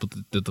so good, but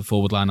the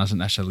forward line hasn't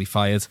necessarily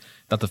fired.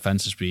 That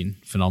defence has been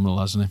phenomenal,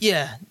 hasn't it?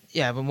 Yeah.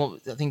 But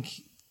I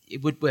think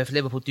it would, if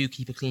Liverpool do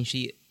keep a clean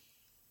sheet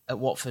at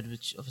Watford,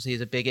 which obviously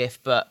is a big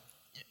if, but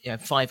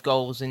 5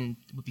 goals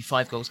would be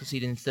 5 goals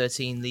conceded in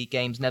 13 league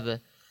games. Liverpool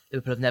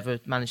have never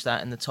managed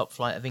that in the top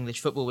flight of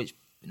English football. Which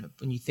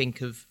when you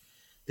think of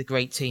the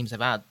great teams they've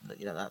had,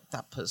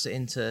 that puts it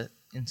into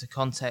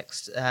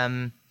context.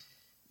 I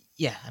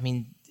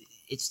mean.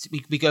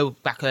 We go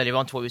back earlier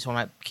on to what we were talking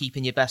about,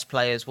 keeping your best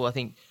players. Well, I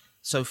think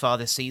so far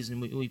this season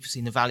we've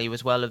seen the value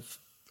as well of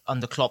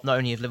under Klopp. Not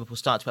only have Liverpool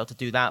started to be able to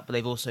do that, but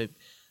they've also,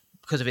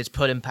 because of his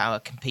pulling power,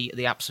 compete at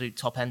the absolute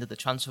top end of the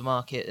transfer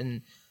market.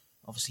 And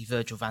obviously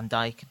Virgil van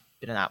Dijk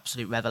been an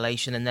absolute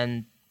revelation. And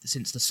then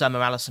since the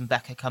summer, Alisson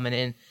Becker coming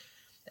in,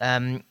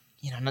 and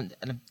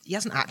he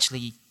hasn't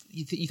actually.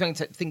 You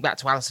think back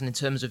to Alisson in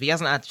terms of he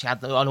hasn't actually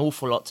had an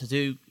awful lot to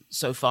do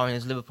so far in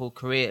his Liverpool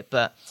career,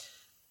 but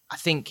I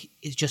think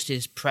it's just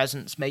his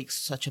presence makes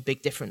such a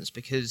big difference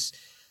because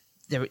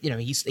there,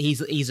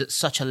 he's at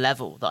such a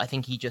level that I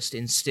think he just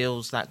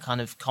instills that kind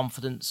of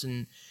confidence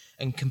and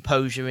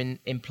composure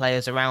in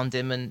players around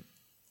him, and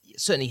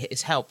certainly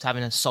it's helped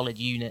having a solid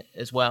unit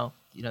as well.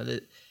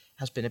 That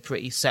has been a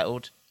pretty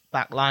settled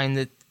back line.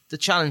 The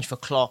challenge for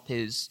Klopp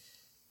is,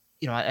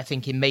 I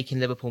think in making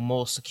Liverpool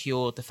more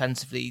secure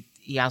defensively,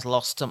 he has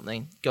lost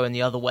something going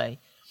the other way,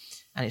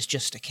 and it's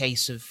just a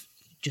case of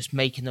just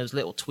making those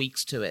little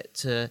tweaks to it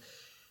to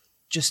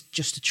just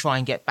to try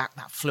and get back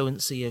that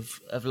fluency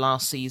of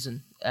last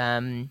season,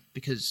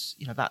 because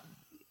that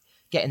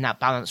getting that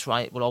balance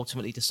right will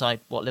ultimately decide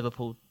what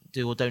Liverpool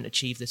do or don't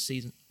achieve this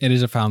season. It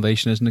is a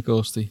foundation, isn't it,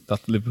 Ghosty,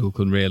 that Liverpool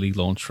can really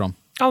launch from.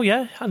 Oh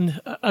yeah,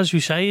 and as we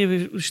say,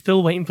 we're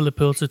still waiting for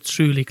Liverpool to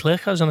truly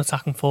click as an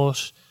attacking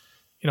force.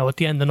 At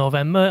the end of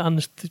November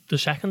and the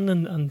second,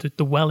 and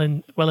the well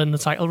in the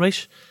title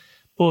race,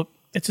 but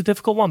it's a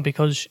difficult one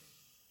because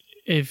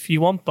if you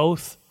want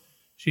both,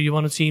 so you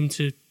want a team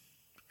to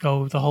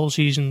go the whole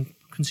season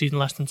conceding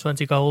less than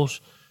 20 goals,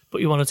 but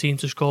you want a team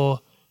to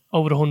score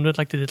over 100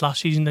 like they did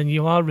last season, then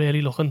you are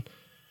really looking,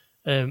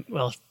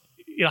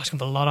 you're asking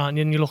for a lot, aren't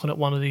you? And you're looking at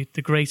one of the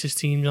greatest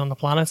teams on the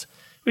planet,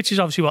 which is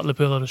obviously what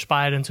Liverpool are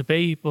aspiring to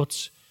be,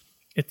 but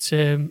it's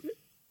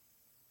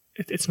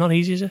not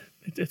easy, is it?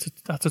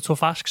 That's a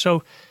tough ask.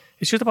 So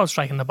it's just about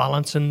striking the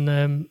balance,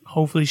 and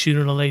hopefully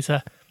sooner or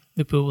later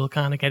Liverpool will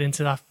kind of get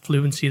into that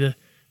fluency that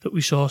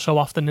we saw so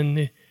often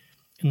in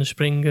the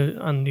spring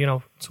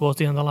and towards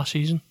the end of last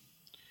season.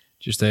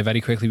 Just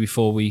very quickly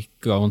before we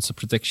go on to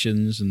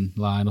predictions and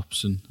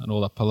lineups and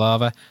all that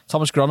palaver,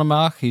 Thomas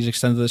Gronemark, he's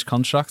extended his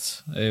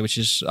contract, which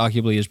is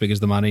arguably as big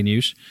as the Mane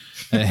news.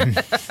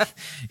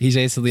 He's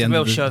here till the end.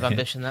 Real show of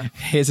ambition there.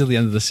 Here till the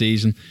end of the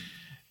season.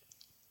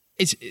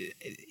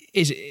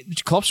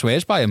 Klopp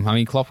swears by him. I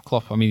mean,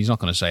 Klopp. I mean, he's not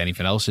going to say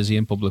anything else, is he,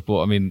 in public?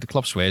 But I mean, the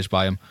Klopp swears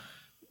by him.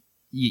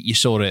 You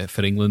saw it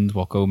for England,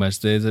 what Gomez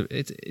did.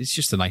 It's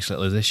just a nice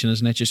little addition,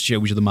 isn't it? Just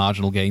shows you the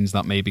marginal gains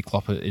that maybe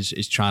Klopp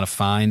is trying to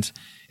find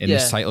in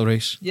this title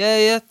race.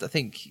 Yeah. I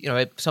think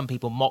some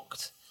people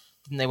mocked,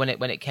 didn't they, when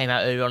it came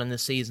out earlier on in the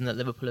season that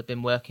Liverpool had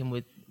been working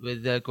with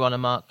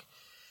Gronemark,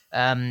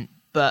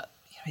 but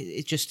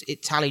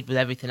it tallied with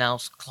everything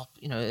else Klopp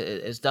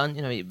has done.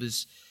 It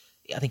was.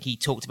 I think he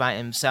talked about it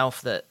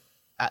himself that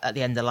at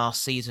the end of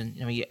last season,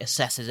 he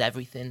assesses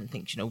everything and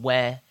thinks,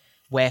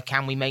 where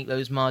can we make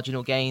those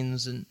marginal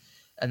gains? And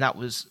that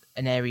was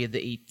an area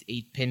that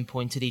he'd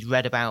pinpointed. He'd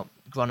read about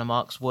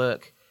Gronemark's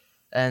work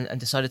and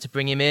decided to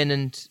bring him in.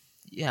 And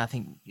I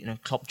think,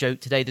 Klopp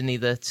joked today, didn't he,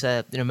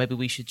 that, maybe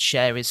we should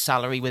share his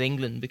salary with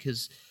England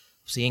because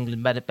obviously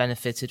England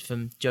benefited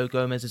from Joe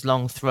Gomez's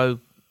long throw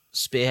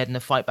spearheading a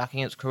fight back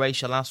against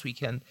Croatia last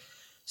weekend.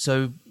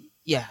 So,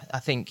 I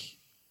think,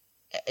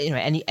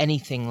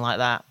 anything like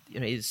that,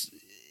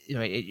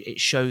 it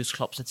shows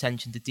Klopp's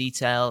attention to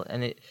detail,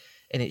 and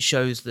it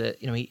shows that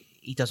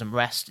he doesn't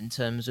rest in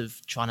terms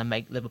of trying to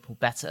make Liverpool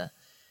better.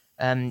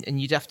 And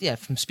you'd have to,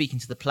 from speaking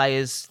to the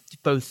players,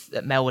 both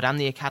at Melwood and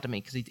the academy,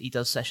 because he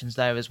does sessions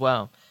there as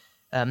well.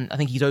 I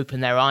think he's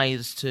opened their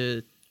eyes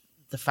to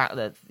the fact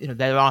that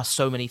there are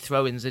so many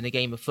throw-ins in a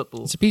game of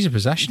football. It's a piece of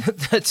possession.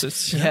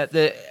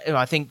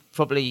 I think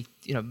probably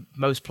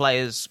most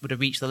players would have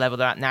reached the level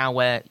they're at now,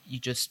 where you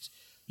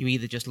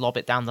either just lob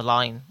it down the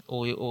line,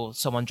 or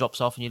someone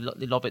drops off and you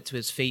lob it to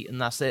his feet,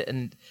 and that's it.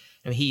 And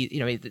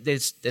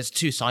there's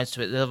two sides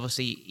to it.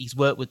 Obviously, he's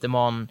worked with them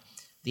on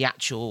the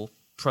actual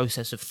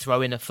process of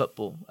throwing a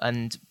football,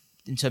 and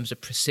in terms of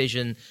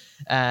precision,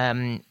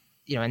 and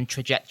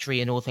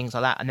trajectory and all things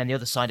like that. And then the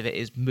other side of it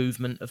is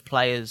movement of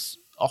players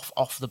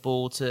off the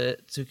ball to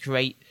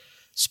create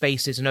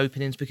spaces and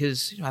openings,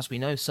 because as we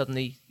know,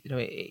 suddenly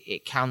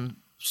it can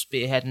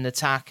spearhead an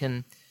attack,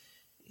 and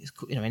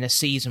in a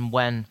season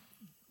when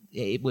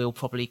it will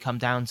probably come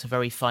down to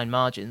very fine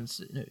margins,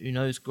 who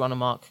knows,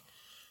 Gronemark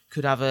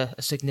could have a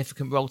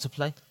significant role to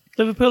play.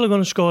 Liverpool are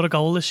going to score a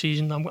goal this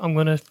season. I'm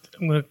going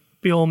to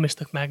be all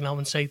Mystic Meg now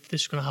and say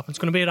this is going to happen. It's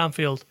going to be at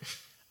Anfield,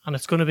 and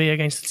it's going to be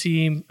against a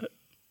team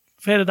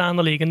further down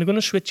the league, and they're going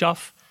to switch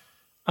off,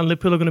 and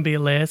Liverpool are going to be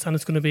alert, and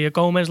it's going to be a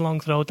Gomez long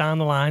throw down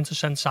the line to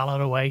send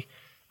Salah away,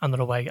 and they're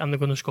away, and they're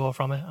going to score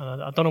from it.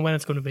 And I don't know when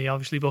it's going to be,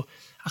 obviously, but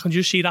I can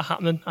just see that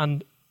happening,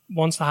 and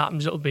once that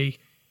happens, it'll be,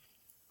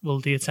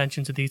 the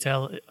attention to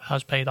detail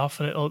has paid off,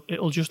 and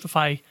it'll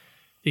justify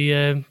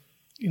the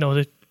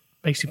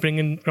basically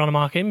bringing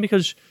Gronemark in,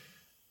 because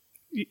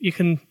you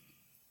can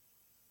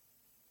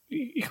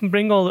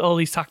bring all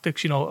these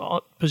tactics,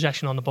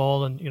 possession on the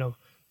ball and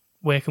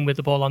working with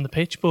the ball on the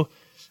pitch, but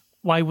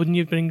why wouldn't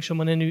you bring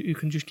someone in who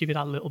can just give you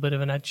that little bit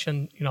of an edge?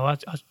 And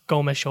as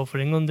Gomez showed for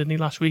England, didn't he,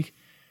 last week?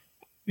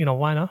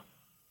 Why not?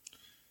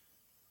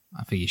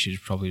 I think you should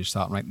probably just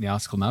start writing the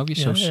article now if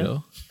you're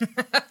sure.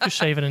 Just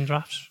save it in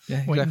drafts.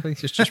 Yeah, exactly.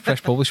 Just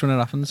press publish when it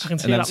happens,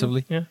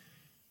 inevitably. Yeah.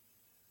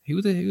 Who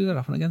would that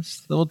happen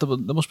against? There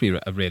must be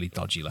a really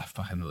dodgy left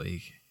back in the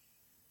league.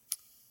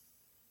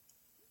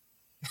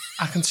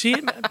 I can see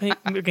it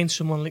against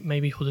someone like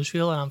maybe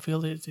Huddersfield and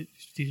Anfield. They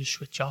just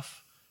switch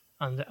off,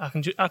 and I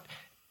can just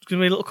it's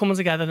gonna be a little coming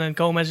together. And then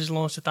Gomez has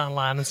launched it down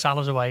line, and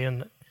Salah's away,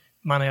 and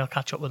Mane will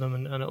catch up with him,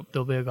 and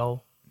there'll be a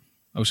goal.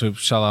 Oh, so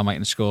Salah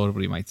mightn't score,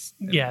 but he might.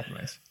 Yeah,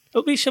 right.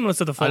 It'll be similar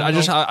to the Fulham. I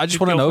just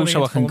want to know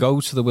so I can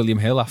go to the William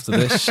Hill after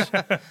this,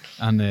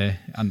 and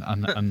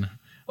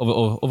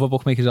other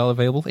bookmakers are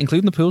available,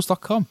 including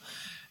thepools.com.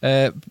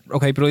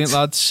 Okay, brilliant,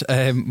 lads.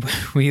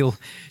 We'll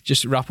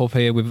just wrap up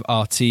here with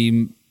our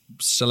team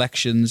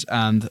selections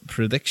and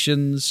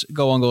predictions.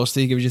 Go on,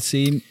 Ghosty, give us your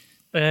team.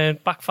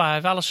 Back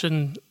five: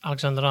 Alisson,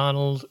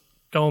 Alexander-Arnold,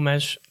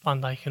 Gomez,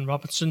 Van Dijk, and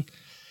Robertson.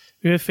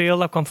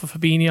 Midfield, I've gone for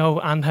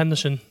Fabinho and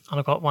Henderson, and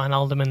I've got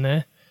Wijnaldum in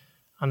there.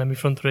 And then my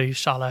front three: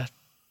 Salah,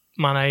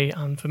 Mane,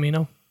 and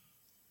Firmino.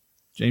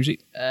 Jamesy?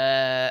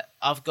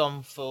 I've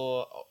gone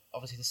for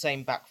obviously the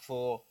same back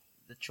four,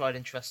 the tried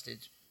and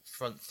trusted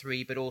front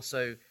three, but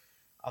also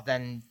I've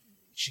then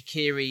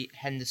Shaqiri,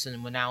 Henderson,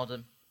 and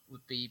Wijnaldum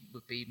would be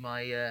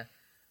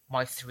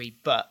my three.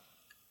 But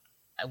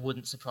it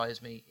wouldn't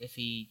surprise me if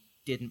he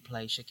didn't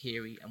play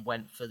Shaqiri and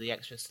went for the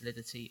extra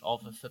solidity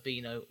of a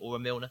Fabinho or a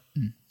Milner.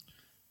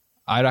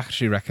 I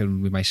actually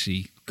reckon we might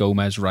see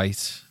Gomez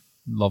right,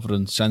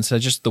 Lovren centre.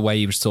 Just the way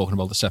he was talking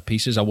about the set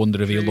pieces, I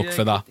wonder if he'll look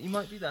for that. He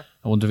might do that.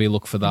 I wonder if he'll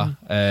look for that.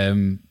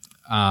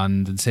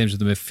 And in terms of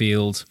the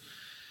midfield,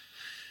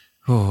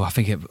 I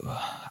think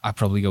I'd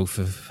probably go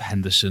for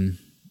Henderson.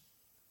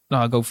 No,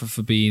 I'll go for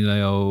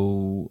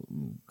Fabinho.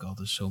 God,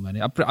 there's so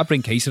many. I'd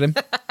bring Keita in.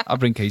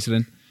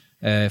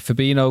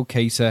 Fabinho,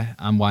 Keita,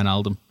 and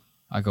Wijnaldum.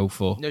 I go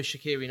for. No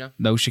Shaqiri, no.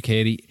 No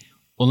Shaqiri.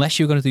 Unless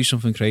you're going to do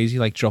something crazy,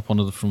 like drop one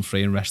of the front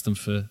three and rest them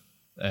for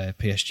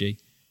PSG.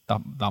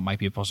 That might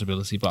be a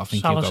possibility, but I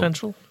think Salah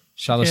central.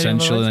 Salah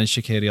central and then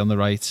Shaqiri on the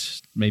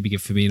right. Maybe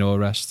give Firmino a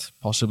rest,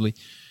 possibly.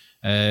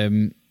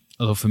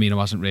 Although Firmino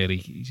hasn't really...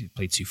 He's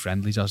played 2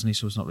 friendlies, hasn't he?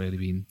 So it's not really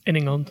been... In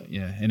England.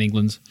 Yeah, in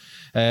England.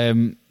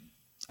 And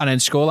then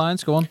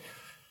scorelines, go on.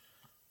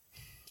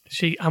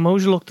 See, I'm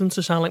always reluctant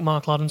to sound like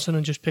Mark Lawrenson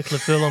and just pick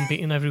Liverpool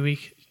unbeaten every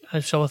week.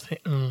 So I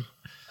think...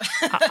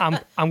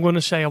 I'm going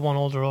to say a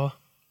 1-1 draw.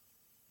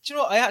 Do you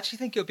know what? I actually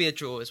think it'll be a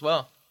draw as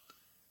well.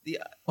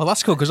 Well,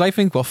 that's cool, because I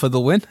think Watford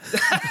will win.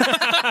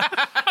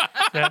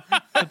 Yeah,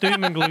 the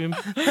doom and gloom.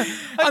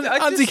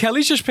 Andy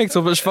Kelly's just picked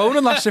up his phone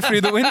and lashed it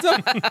through the window.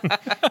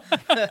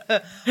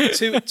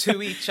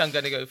 2 each I'm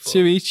going to go for.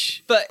 2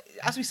 each. But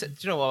as we said,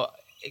 do you know what?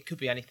 It could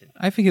be anything.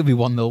 I think it'll be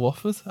 1-0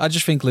 Watford. I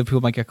just think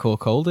Liverpool might get caught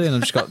cold here, and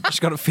I've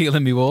just got a feel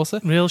in me water.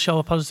 Real show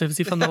of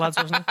positivity from the lads,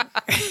 wasn't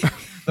it?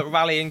 The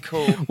rallying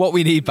call. What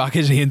we need back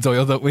is Ian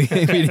Doyle. We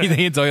need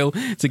Ian Doyle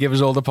to give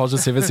us all the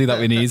positivity that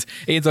we need.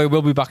 Ian Doyle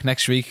will be back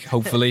next week,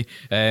 hopefully,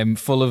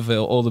 full of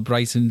all the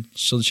bright and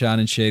sunshine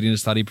and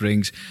shadiness that he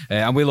brings.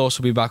 And we'll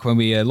also be back when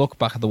we look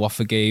back at the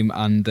Watford game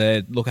and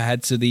look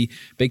ahead to the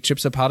big trip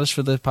to Paris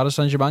for the Paris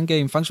Saint-Germain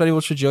game. Thanks very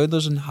much for joining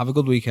us and have a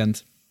good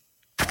weekend.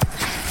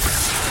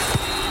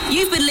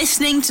 You've been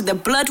listening to the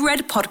Blood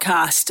Red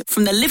podcast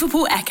from the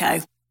Liverpool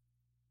Echo.